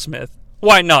like Will Smith.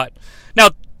 Why not?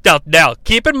 Now,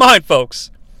 keep in mind, folks,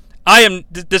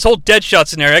 this whole Deadshot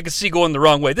scenario, I can see going the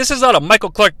wrong way. This is not a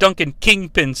Michael Clark Duncan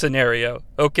Kingpin scenario,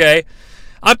 okay?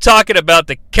 I'm talking about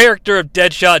the character of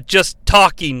Deadshot just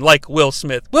talking like Will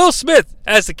Smith. Will Smith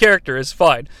as the character is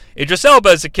fine. Idris Elba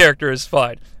as the character is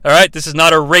fine. All right, this is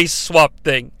not a race swap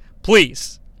thing.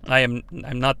 Please, I'm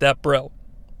not that bro.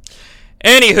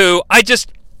 Anywho,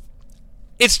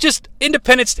 it's just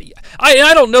Independence Day.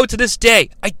 I don't know to this day.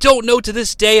 I don't know to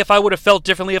this day if I would have felt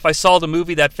differently if I saw the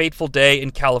movie That Fateful Day in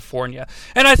California.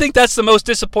 And I think that's the most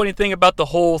disappointing thing about the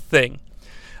whole thing.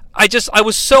 I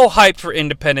was so hyped for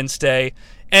Independence Day,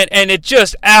 and it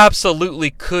just absolutely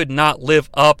could not live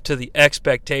up to the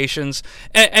expectations.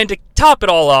 And to top it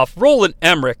all off, Roland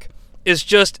Emmerich is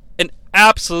just an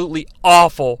absolutely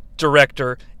awful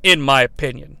director, in my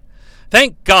opinion.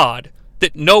 Thank God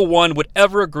that no one would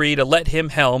ever agree to let him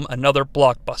helm another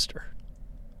blockbuster.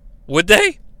 Would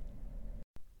they?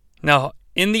 Now,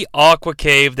 in the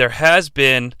AquaCave, there has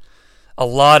been a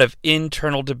lot of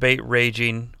internal debate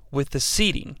raging with the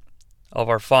seating of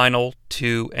our final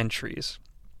two entries.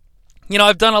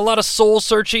 I've done a lot of soul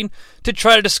searching to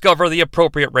try to discover the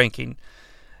appropriate ranking.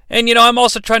 And, I'm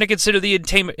also trying to consider the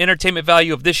entertainment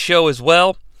value of this show as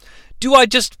well. Do I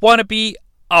just want to be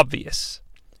obvious?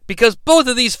 Because both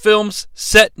of these films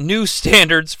set new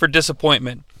standards for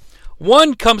disappointment.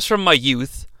 One comes from my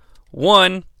youth,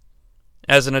 one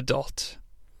as an adult.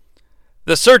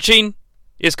 The searching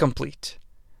is complete.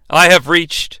 I have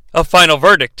reached a final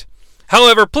verdict.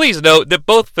 However, please note that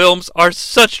both films are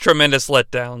such tremendous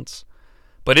letdowns.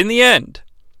 But in the end,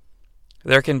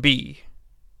 there can be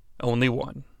only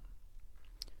one.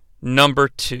 Number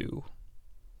 2.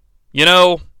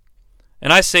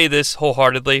 And I say this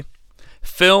wholeheartedly,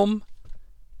 film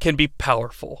can be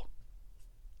powerful.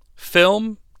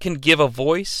 Film can give a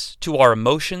voice to our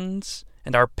emotions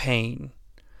and our pain.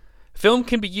 Film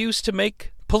can be used to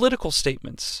make political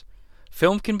statements.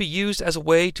 Film can be used as a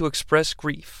way to express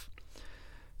grief.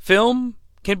 Film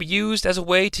can be used as a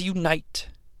way to unite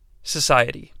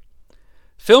society.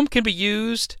 Film can be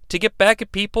used to get back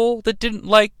at people that didn't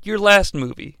like your last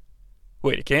movie.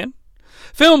 Wait, it can?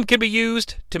 Film can be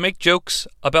used to make jokes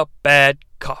about bad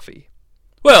coffee.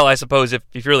 Well, I suppose if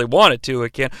you really wanted to,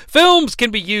 it can. Films can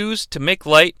be used to make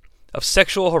light of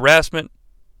sexual harassment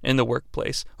in the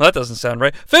workplace. Well, that doesn't sound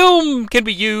right. Film can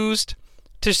be used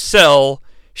to sell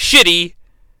shitty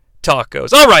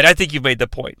tacos. All right, I think you've made the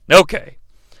point. Okay.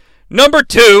 Number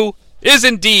 2 is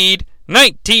indeed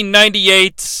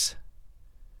 1998's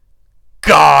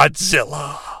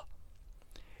Godzilla.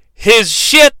 His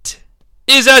shit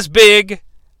is as big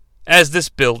as this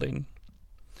building.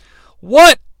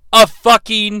 What a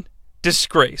fucking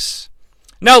disgrace.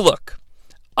 Now look,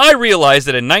 I realize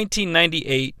that in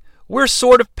 1998, we're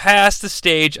sort of past the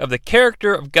stage of the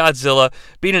character of Godzilla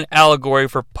being an allegory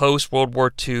for post-World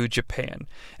War II Japan.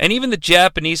 And even the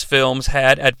Japanese films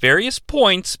had, at various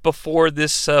points before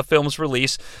this film's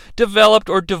release, developed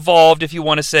or devolved, if you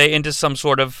want to say, into some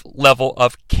sort of level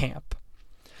of camp.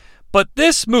 But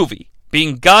this movie,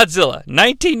 being Godzilla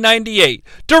 1998,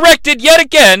 directed yet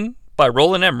again by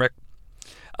Roland Emmerich,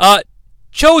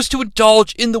 chose to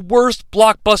indulge in the worst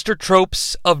blockbuster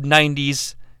tropes of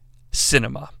 90s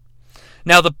cinema.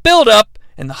 Now, the build-up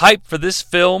and the hype for this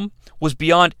film was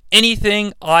beyond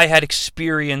anything I had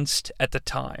experienced at the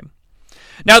time.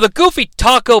 Now, the goofy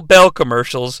Taco Bell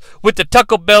commercials with the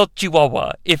Taco Bell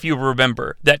Chihuahua, if you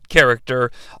remember that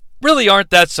character, really aren't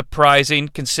that surprising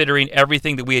considering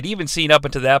everything that we had even seen up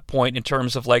until that point in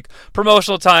terms of like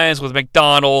promotional tie-ins with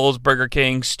McDonald's, Burger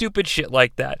King, stupid shit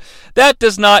like that. That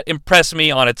does not impress me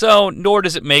on its own, nor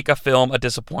does it make a film a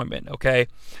disappointment, okay?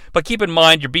 But keep in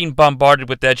mind, you're being bombarded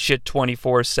with that shit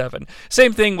 24/7.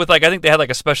 Same thing with I think they had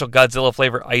a special Godzilla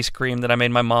flavor ice cream that I made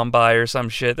my mom buy or some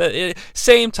shit.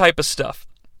 Same type of stuff.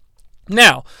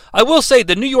 Now, I will say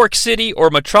the New York City or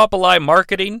Metropoli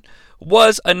marketing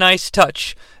was a nice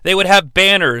touch. They would have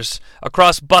banners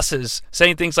across buses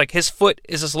saying things like, his foot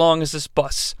is as long as this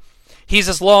bus. He's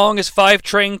as long as 5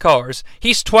 train cars.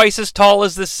 He's twice as tall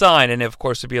as this sign. And of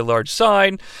course, it'd be a large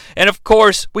sign. And of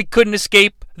course, we couldn't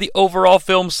escape the overall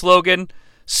film slogan,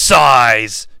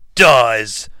 size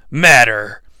does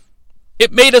matter.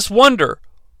 It made us wonder,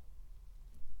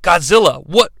 Godzilla,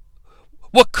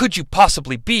 what could you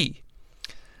possibly be?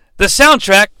 The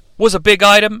soundtrack was a big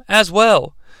item as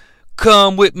well.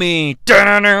 Come with me.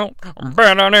 You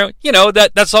know,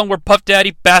 that song where Puff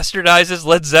Daddy bastardizes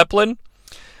Led Zeppelin.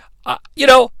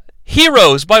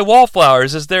 Heroes by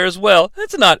Wallflowers is there as well.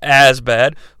 That's not as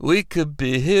bad. We could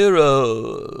be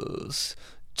heroes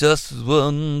just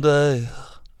one day.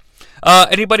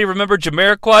 Anybody remember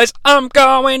Jamiroquai's I'm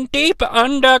going deep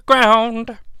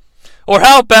underground? Or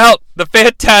how about the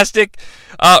fantastic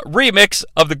remix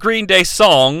of the Green Day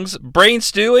songs Brain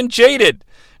Stew and Jaded,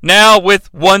 now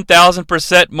with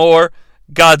 1,000% more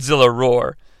Godzilla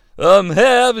roar. I'm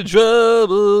having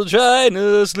trouble trying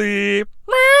to sleep.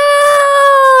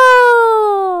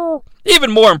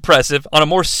 Even more impressive on a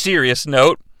more serious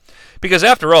note, because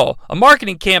after all, a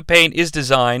marketing campaign is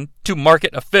designed to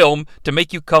market a film to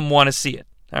make you come want to see it.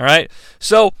 All right?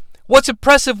 So, what's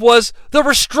impressive was the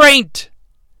restraint.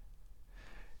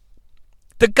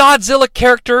 The Godzilla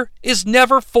character is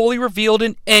never fully revealed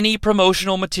in any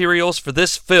promotional materials for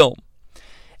this film.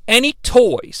 Any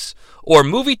toys or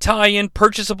movie tie-in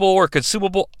purchasable or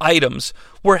consumable items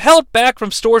were held back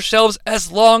from store shelves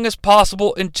as long as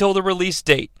possible until the release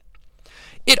date.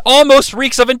 It almost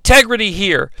reeks of integrity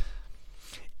here.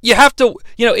 You have to,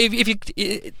 if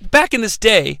you back in this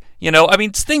day,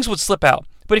 things would slip out.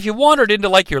 But if you wandered into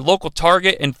like your local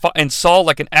Target and saw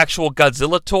like an actual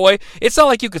Godzilla toy, it's not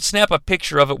like you could snap a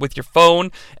picture of it with your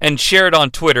phone and share it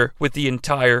on Twitter with the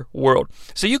entire world.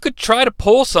 So you could try to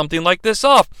pull something like this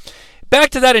off. Back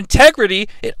to that integrity,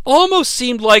 it almost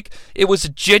seemed like it was a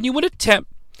genuine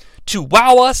attempt to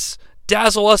wow us,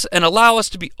 dazzle us, and allow us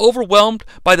to be overwhelmed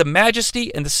by the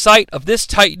majesty and the sight of this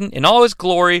Titan in all his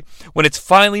glory when it's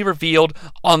finally revealed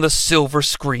on the silver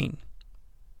screen.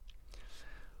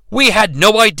 We had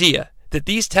no idea that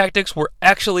these tactics were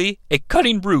actually a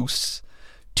cunning ruse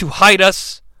to hide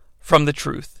us from the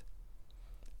truth.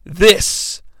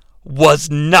 This was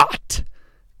not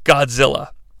Godzilla.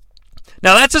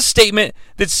 Now that's a statement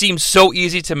that seems so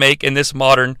easy to make in this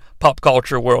modern pop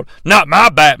culture world. Not my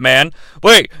Batman.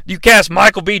 Wait, you cast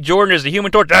Michael B. Jordan as the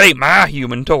Human Torch? That ain't my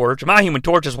Human Torch. My Human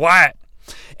Torch is white.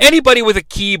 Anybody with a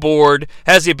keyboard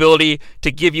has the ability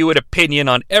to give you an opinion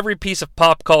on every piece of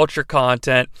pop culture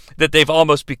content that they've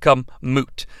almost become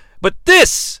moot. But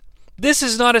this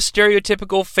is not a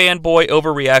stereotypical fanboy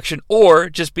overreaction or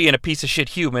just being a piece of shit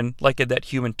human like in that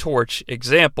Human Torch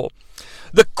example.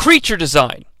 The creature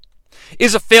design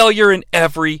is a failure in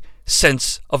every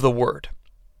sense of the word.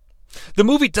 The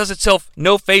movie does itself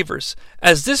no favors,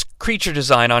 as this creature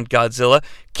design on Godzilla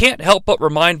can't help but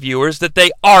remind viewers that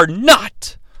they are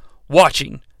not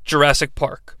watching Jurassic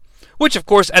Park, which of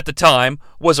course at the time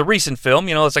was a recent film,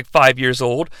 it's like 5 years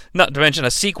old, not to mention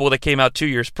a sequel that came out 2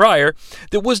 years prior,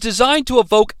 that was designed to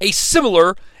evoke a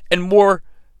similar and more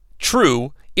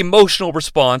true emotional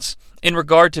response in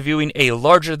regard to viewing a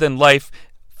larger-than-life,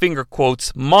 finger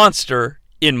quotes, monster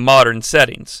in modern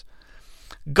settings.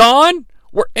 Gone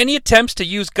were any attempts to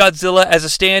use Godzilla as a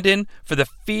stand-in for the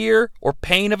fear or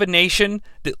pain of a nation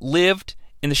that lived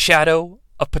in the shadow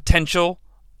of potential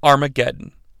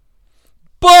Armageddon.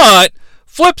 But,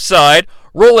 flip side,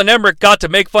 Roland Emmerich got to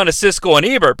make fun of Siskel and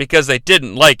Ebert because they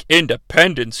didn't like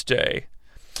Independence Day.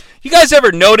 You guys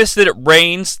ever notice that it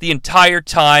rains the entire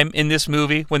time in this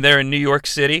movie when they're in New York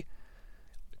City?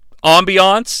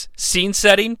 Ambiance, scene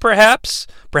setting, perhaps?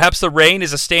 Perhaps the rain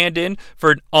is a stand-in for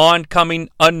an oncoming,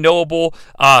 unknowable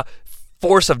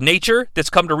force of nature that's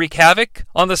come to wreak havoc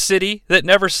on the city that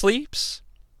never sleeps?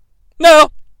 No,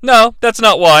 that's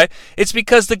not why. It's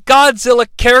because the Godzilla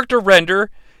character render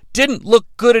didn't look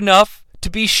good enough to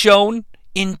be shown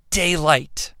in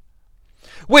daylight.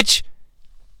 Which,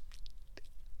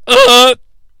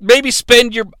 maybe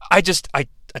spend your... I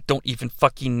don't even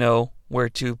fucking know where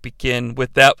to begin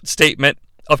with that statement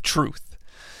of truth.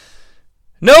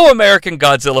 No American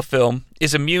Godzilla film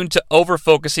is immune to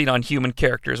over-focusing on human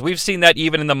characters. We've seen that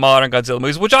even in the modern Godzilla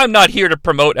movies, which I'm not here to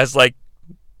promote as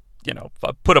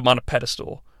put them on a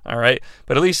pedestal, all right?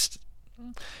 But at least...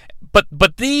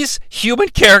 But these human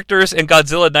characters in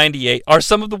Godzilla 98 are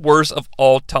some of the worst of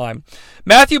all time.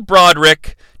 Matthew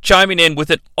Broderick chiming in with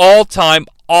an all-time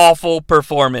awful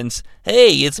performance.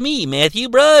 Hey, it's me, Matthew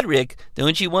Broderick.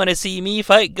 Don't you want to see me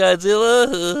fight Godzilla?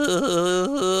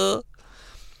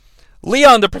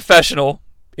 Leon the Professional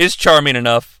is charming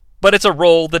enough, but it's a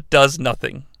role that does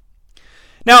nothing.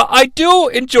 Now, I do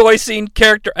enjoy seeing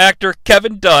character actor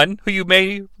Kevin Dunn, who you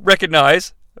may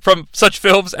recognize from such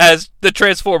films as the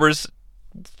Transformers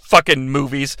fucking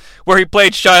movies, where he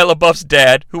played Shia LaBeouf's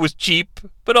dad, who was cheap,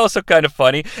 but also kind of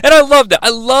funny. And I love that. I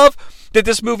love that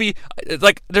this movie,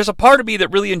 there's a part of me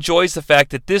that really enjoys the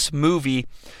fact that this movie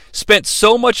spent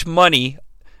so much money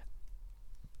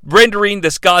rendering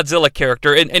this Godzilla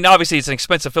character, and obviously it's an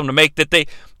expensive film to make, that they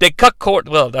cut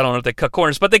well, I don't know if they cut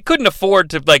corners, but they couldn't afford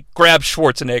to grab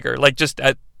Schwarzenegger, just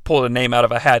pull a name out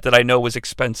of a hat that I know was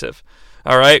expensive.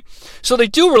 All right, so they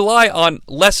do rely on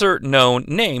lesser known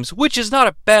names, which is not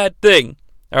a bad thing.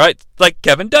 All right, like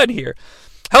Kevin Dunn here.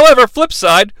 However, flip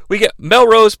side, we get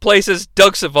Melrose Place's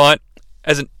Doug Savant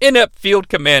as an inept field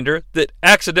commander that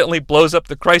accidentally blows up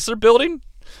the Chrysler building.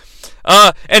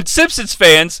 And Simpsons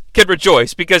fans can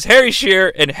rejoice because Harry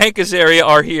Shearer and Hank Azaria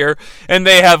are here, and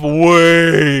they have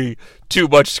way too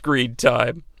much screen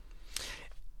time.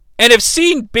 And have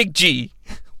seen Big G,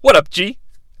 what up G,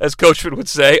 as Coachman would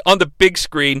say, on the big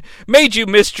screen made you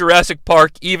miss Jurassic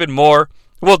Park even more?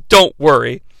 Well, don't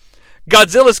worry.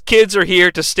 Godzilla's kids are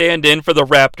here to stand in for the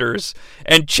Raptors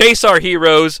and chase our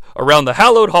heroes around the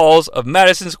hallowed halls of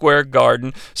Madison Square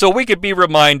Garden so we could be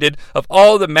reminded of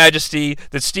all the majesty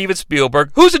that Steven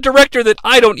Spielberg, who's a director that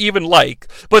I don't even like,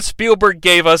 but Spielberg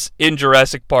gave us in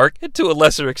Jurassic Park and to a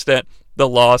lesser extent, The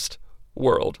Lost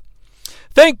World.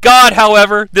 Thank God,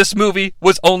 however, this movie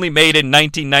was only made in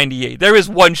 1998. There is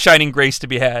one shining grace to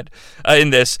be had in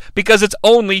this, because it's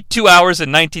only 2 hours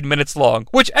and 19 minutes long,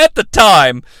 which at the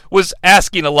time was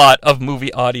asking a lot of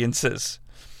movie audiences.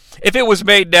 If it was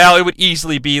made now, it would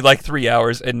easily be like 3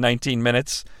 hours and 19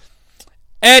 minutes.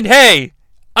 And hey,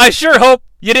 I sure hope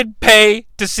you didn't pay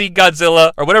to see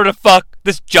Godzilla, or whatever the fuck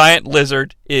this giant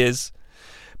lizard is.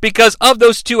 Because of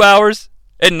those 2 hours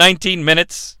and 19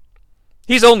 minutes,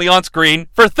 he's only on screen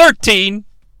for 13,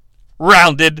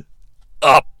 rounded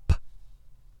up.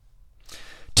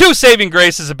 Two saving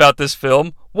graces about this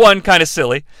film. One, kind of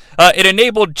silly. It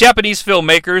enabled Japanese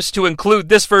filmmakers to include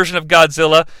this version of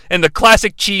Godzilla in the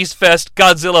classic cheese fest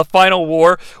Godzilla Final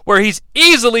War, where he's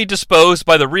easily disposed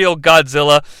by the real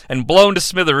Godzilla and blown to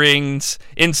smithereens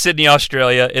in Sydney,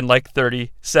 Australia in like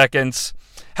 30 seconds.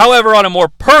 However, on a more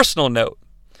personal note,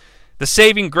 the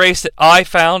saving grace that I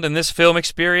found in this film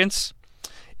experience,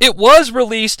 it was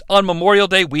released on Memorial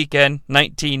Day weekend,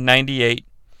 1998.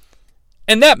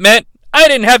 And that meant I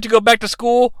didn't have to go back to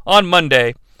school on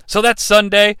Monday. So that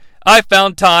Sunday, I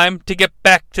found time to get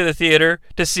back to the theater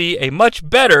to see a much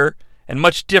better and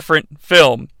much different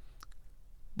film.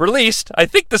 Released, I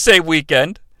think the same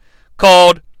weekend,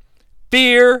 called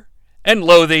Fear and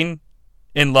Loathing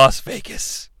in Las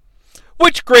Vegas.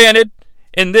 Which, granted,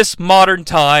 in this modern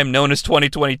time known as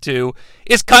 2022,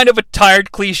 is kind of a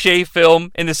tired cliche film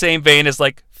in the same vein as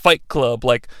like Fight Club.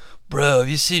 Like, bro, have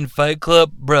you seen Fight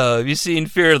Club? Bro, have you seen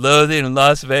Fear and Loathing in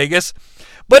Las Vegas?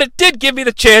 But it did give me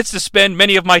the chance to spend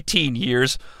many of my teen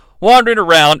years wandering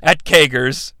around at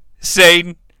kegers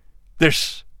saying,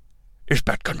 "This is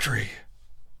bad country."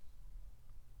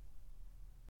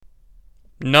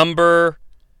 Number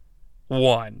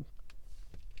 1.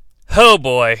 Oh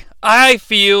boy, I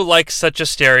feel like such a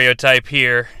stereotype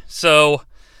here, so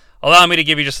allow me to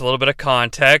give you just a little bit of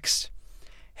context.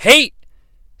 Hate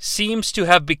seems to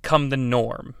have become the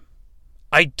norm.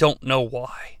 I don't know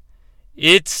why.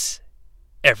 It's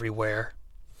everywhere.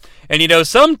 And you know,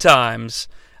 sometimes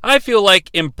I feel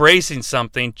like embracing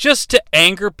something just to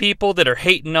anger people that are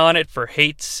hating on it for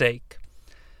hate's sake.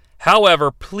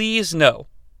 However, please know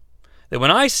that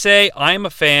when I say I am a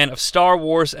fan of Star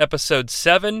Wars Episode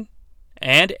 7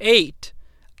 and 8,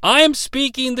 I am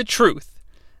speaking the truth.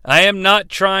 I am not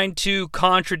trying to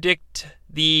contradict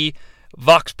the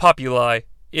vox populi,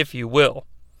 if you will.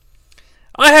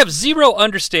 I have zero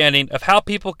understanding of how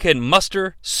people can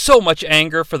muster so much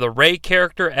anger for the Rey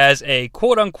character as a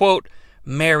quote-unquote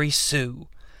Mary Sue.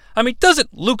 I mean,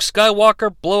 doesn't Luke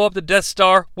Skywalker blow up the Death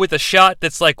Star with a shot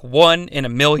that's like 1 in a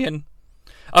million?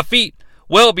 A feat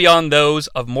well beyond those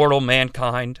of mortal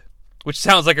mankind. Which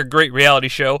sounds like a great reality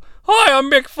show. Hi,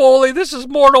 I'm Mick Foley. This is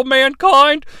Mortal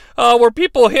Mankind, where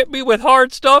people hit me with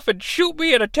hard stuff and shoot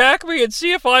me and attack me and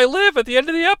see if I live at the end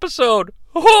of the episode.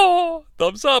 Oh,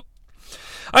 thumbs up.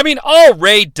 I mean, all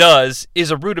Rey does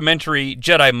is a rudimentary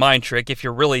Jedi mind trick if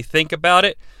you really think about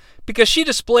it, because she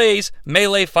displays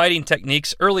melee fighting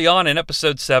techniques early on in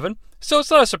Episode 7, so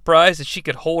it's not a surprise that she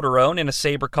could hold her own in a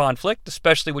saber conflict,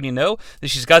 especially when you know that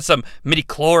she's got some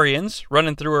midichlorians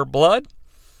running through her blood.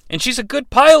 And she's a good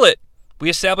pilot. We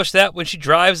established that when she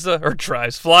flies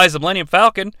the Millennium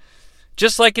Falcon.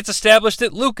 Just like it's established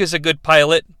that Luke is a good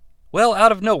pilot. Well,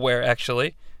 out of nowhere,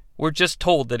 actually. We're just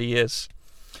told that he is.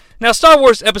 Now, Star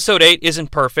Wars Episode 8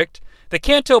 isn't perfect. The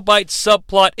Canto Bight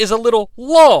subplot is a little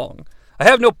long. I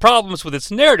have no problems with its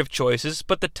narrative choices,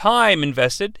 but the time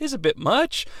invested is a bit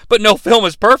much. But no film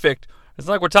is perfect. It's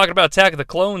not like we're talking about Attack of the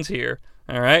Clones here.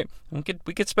 All right?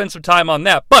 We could spend some time on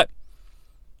that. But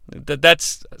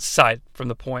that's aside from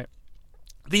the point.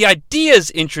 The ideas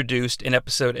introduced in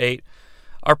Episode 8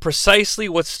 are precisely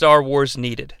what Star Wars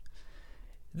needed.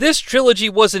 This trilogy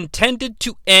was intended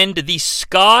to end the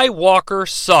Skywalker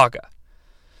saga.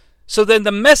 So then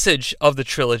the message of the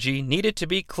trilogy needed to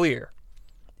be clear.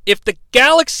 If the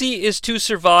galaxy is to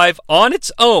survive on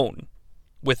its own,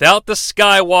 without the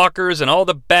Skywalkers and all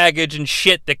the baggage and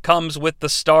shit that comes with the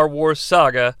Star Wars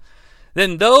saga,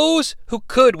 then those who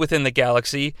could within the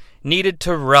galaxy needed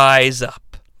to rise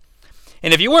up.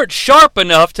 And if you weren't sharp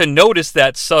enough to notice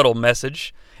that subtle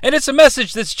message, and it's a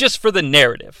message that's just for the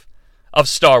narrative of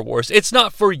Star Wars, it's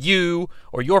not for you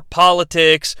or your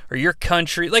politics or your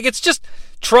country. Like, it's just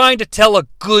trying to tell a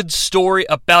good story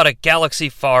about a galaxy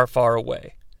far, far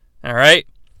away. All right?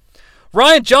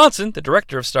 Rian Johnson, the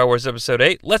director of Star Wars Episode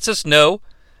 8, lets us know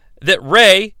that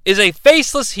Rey is a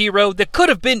faceless hero that could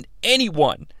have been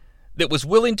anyone that was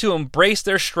willing to embrace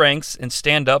their strengths and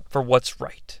stand up for what's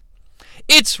right.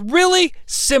 It's really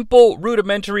simple,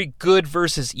 rudimentary good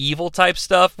versus evil type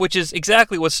stuff, which is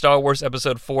exactly what Star Wars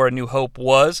Episode 4 A New Hope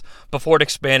was before it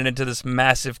expanded into this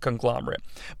massive conglomerate.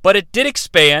 But it did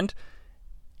expand,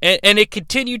 and it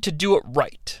continued to do it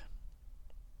right.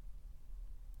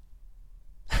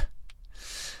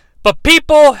 But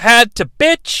people had to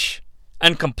bitch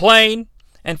and complain,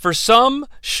 and for some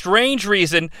strange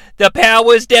reason, the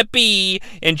powers that be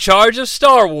in charge of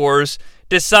Star Wars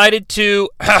decided to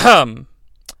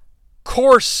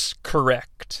course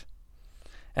correct.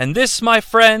 And this, my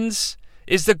friends,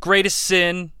 is the greatest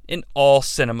sin in all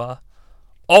cinema: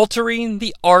 altering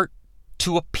the art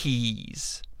to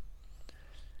appease.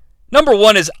 Number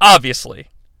one is obviously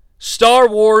Star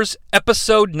Wars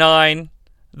Episode 9,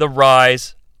 The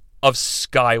Rise of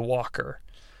Skywalker.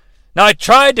 Now, I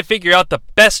tried to figure out the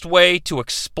best way to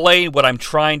explain what I'm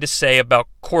trying to say about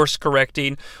course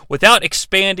correcting without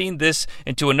expanding this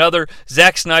into another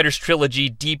Zack Snyder's trilogy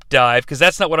deep dive, because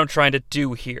that's not what I'm trying to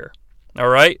do here. All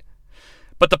right?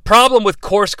 But the problem with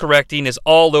course correcting is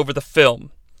all over the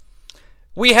film.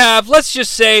 We have, let's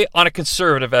just say, on a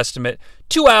conservative estimate,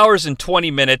 2 hours and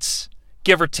 20 minutes,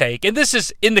 give or take. And this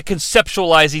is in the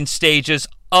conceptualizing stages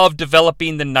of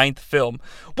developing the 9th film,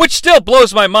 which still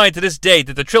blows my mind to this day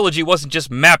that the trilogy wasn't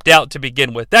just mapped out to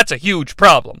begin with. That's a huge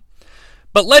problem.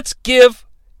 But let's give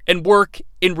and work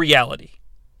in reality.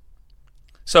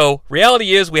 So,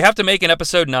 reality is we have to make an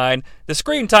Episode 9. The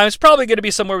screen time is probably going to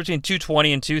be somewhere between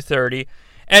 220 and 230.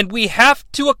 And we have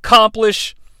to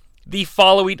accomplish the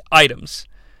following items.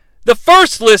 The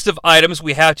first list of items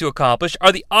we have to accomplish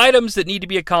are the items that need to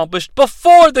be accomplished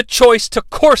before the choice to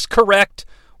course correct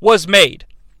was made.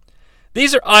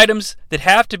 These are items that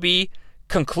have to be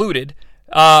concluded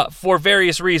for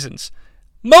various reasons.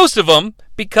 Most of them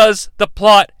because the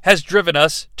plot has driven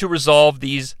us to resolve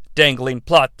these dangling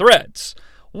plot threads.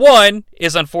 One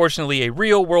is unfortunately a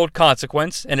real-world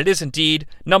consequence, and it is indeed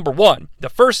number one, the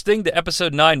first thing that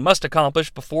Episode 9 must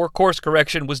accomplish before course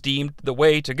correction was deemed the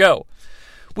way to go.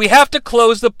 We have to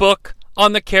close the book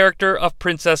on the character of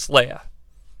Princess Leia.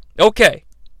 Okay,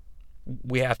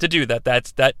 we have to do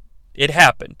that. It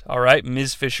happened, all right?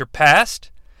 Ms. Fisher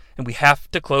passed, and we have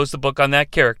to close the book on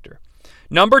that character.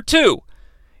 Number two,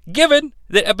 given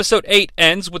that Episode 8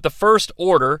 ends with the First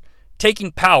Order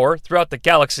taking power throughout the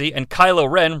galaxy and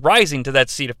Kylo Ren rising to that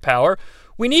seat of power,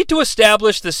 we need to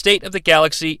establish the state of the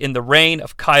galaxy in the reign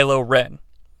of Kylo Ren.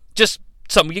 Just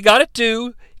something you gotta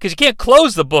do, because you can't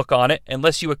close the book on it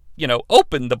unless you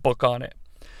open the book on it.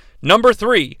 Number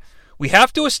three, we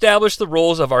have to establish the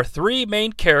roles of our three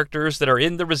main characters that are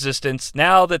in the Resistance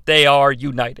now that they are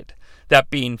united.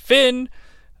 That being Finn,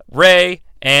 Rey,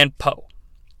 and Poe.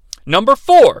 Number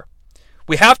four,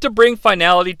 we have to bring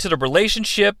finality to the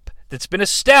relationship that's been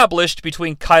established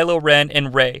between Kylo Ren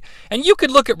and Rey. And you can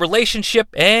look at relationship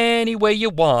any way you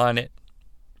want it,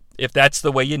 if that's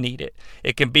the way you need it.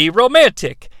 It can be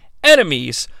romantic,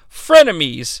 enemies,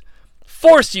 frenemies,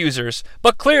 Force users,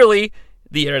 but clearly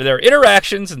their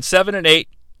interactions in 7 and 8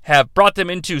 have brought them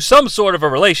into some sort of a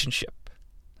relationship.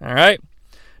 All right?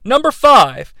 Number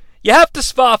 5, you have to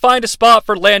find a spot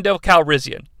for Lando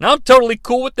Calrissian. Now, I'm totally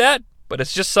cool with that, but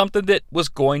it's just something that was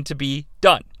going to be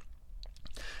done.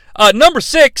 Number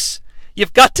 6,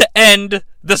 you've got to end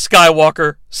the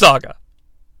Skywalker saga.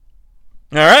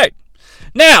 All right.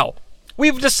 Now,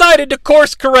 we've decided to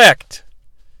course correct.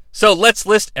 So let's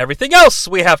list everything else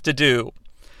we have to do.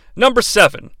 Number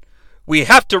 7, we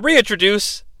have to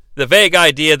reintroduce the vague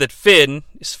idea that Finn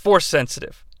is force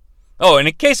sensitive. Oh, and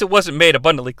in case it wasn't made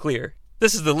abundantly clear,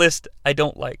 this is the list I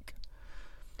don't like.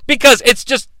 Because it's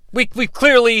just, we've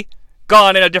clearly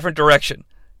gone in a different direction.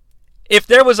 If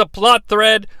there was a plot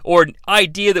thread or an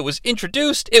idea that was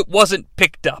introduced, it wasn't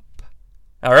picked up.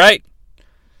 All right?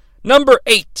 Number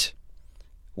 8,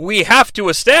 we have to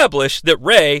establish that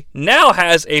Rey now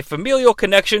has a familial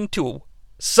connection to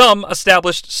some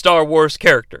established Star Wars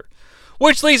character.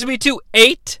 Which leads me to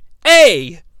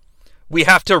 8A. We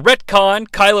have to retcon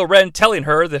Kylo Ren telling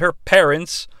her that her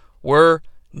parents were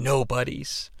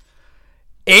nobodies.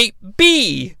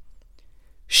 8B.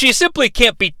 She simply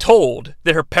can't be told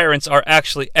that her parents are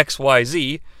actually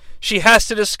XYZ. she has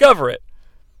to discover it,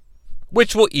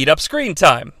 which will eat up screen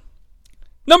time.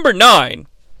 Number 9.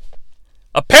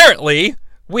 Apparently,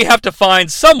 we have to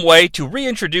find some way to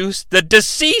reintroduce the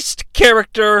deceased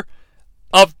character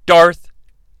of Darth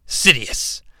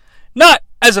Sidious. Not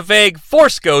as a vague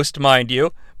Force ghost, mind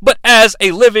you, but as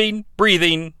a living,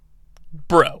 breathing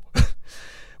bro.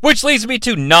 Which leads me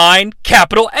to 9,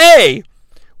 capital A.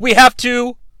 We have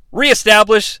to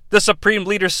reestablish the Supreme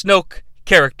Leader Snoke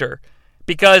character,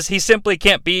 because he simply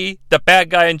can't be the bad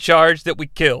guy in charge that we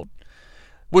killed.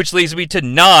 Which leads me to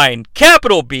 9,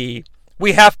 capital B.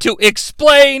 We have to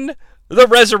explain the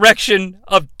resurrection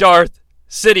of Darth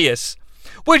Sidious.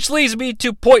 Which leads me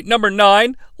to point number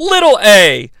 9, little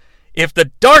a. If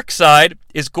the dark side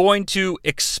is going to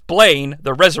explain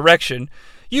the resurrection,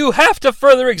 you have to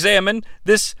further examine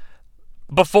this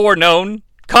before known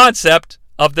concept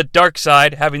of the dark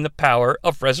side having the power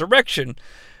of resurrection.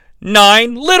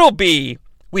 9, little b.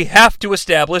 We have to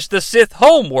establish the Sith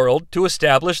homeworld to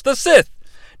establish the Sith.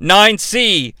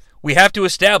 9c. We have to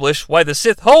establish why the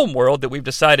Sith homeworld that we've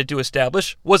decided to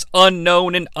establish was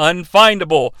unknown and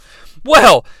unfindable.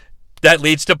 Well, that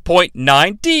leads to point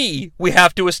 9d. We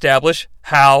have to establish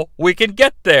how we can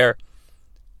get there.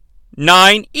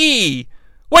 9e.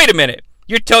 Wait a minute.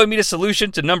 You're telling me the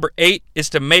solution to number 8 is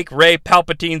to make Rey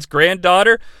Palpatine's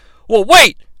granddaughter? Well,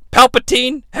 wait.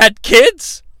 Palpatine had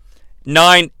kids?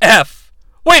 9f.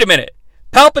 Wait a minute.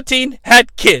 Palpatine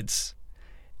had kids.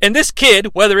 And this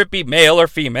kid, whether it be male or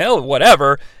female or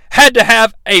whatever, had to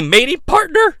have a mating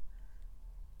partner?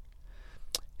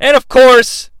 And of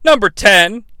course, number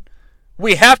 10,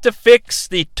 we have to fix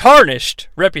the tarnished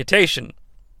reputation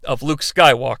of Luke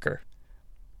Skywalker.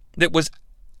 That was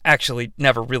actually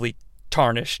never really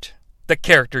tarnished. The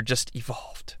character just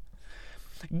evolved.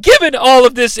 Given all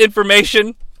of this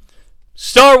information,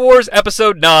 Star Wars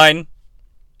Episode 9,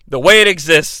 the way it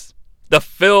exists, the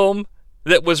film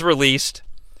that was released,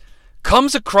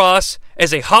 comes across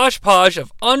as a hodgepodge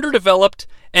of underdeveloped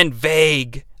and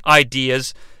vague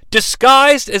ideas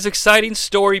disguised as exciting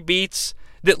story beats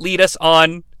that lead us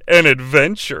on an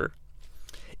adventure.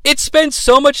 It spends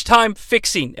so much time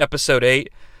fixing Episode 8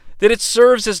 that it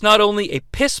serves as not only a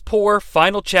piss-poor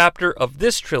final chapter of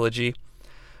this trilogy,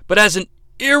 but as an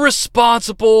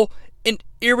irresponsible and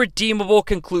irredeemable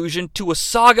conclusion to a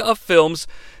saga of films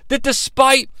that,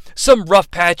 despite some rough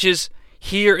patches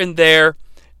here and there,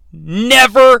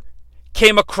 never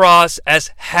came across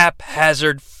as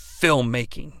haphazard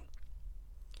filmmaking.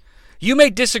 You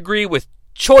may disagree with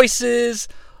choices,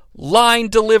 line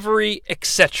delivery,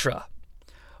 etc.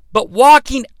 But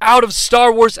walking out of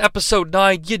Star Wars Episode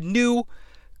 9, you knew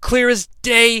clear as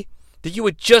day that you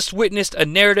had just witnessed a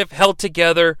narrative held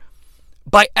together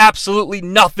by absolutely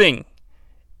nothing.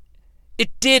 It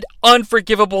did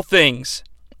unforgivable things.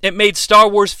 It made Star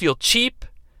Wars feel cheap.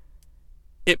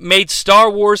 It made Star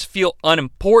Wars feel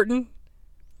unimportant.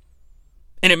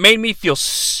 And it made me feel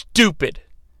stupid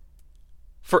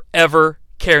for ever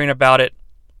caring about it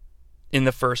in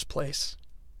the first place.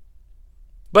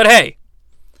 But hey,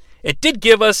 it did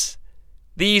give us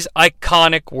these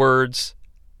iconic words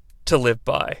to live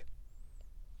by.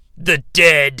 The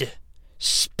dead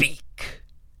speak.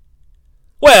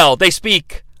 Well, they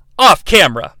speak off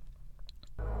camera.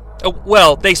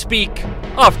 They speak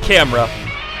off camera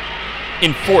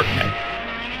in Fortnite.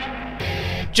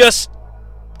 Just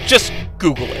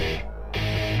Google it.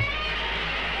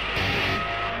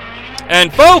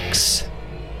 And folks,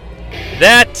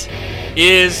 that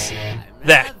is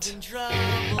that.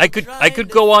 I could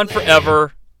go on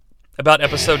forever about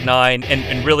Episode 9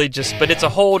 and really but it's a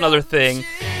whole other thing.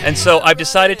 And so I've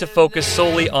decided to focus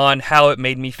solely on how it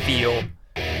made me feel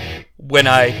when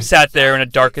I sat there in a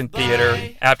darkened theater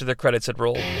after the credits had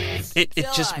rolled. It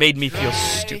just made me feel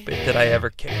stupid that I ever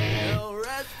cared.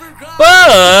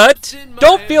 But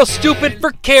don't feel stupid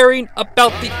for caring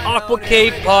about the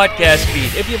AquaCave podcast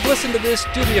feed. If you've listened to this,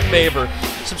 do me a favor.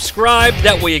 Subscribe,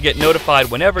 that way you get notified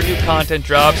whenever new content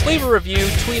drops. Leave a review,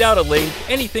 tweet out a link,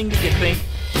 anything that you think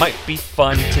might be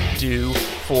fun to do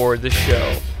for the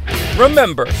show.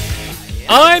 Remember,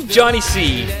 I'm Jonnie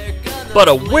Sea, but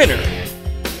a winner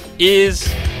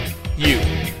is you.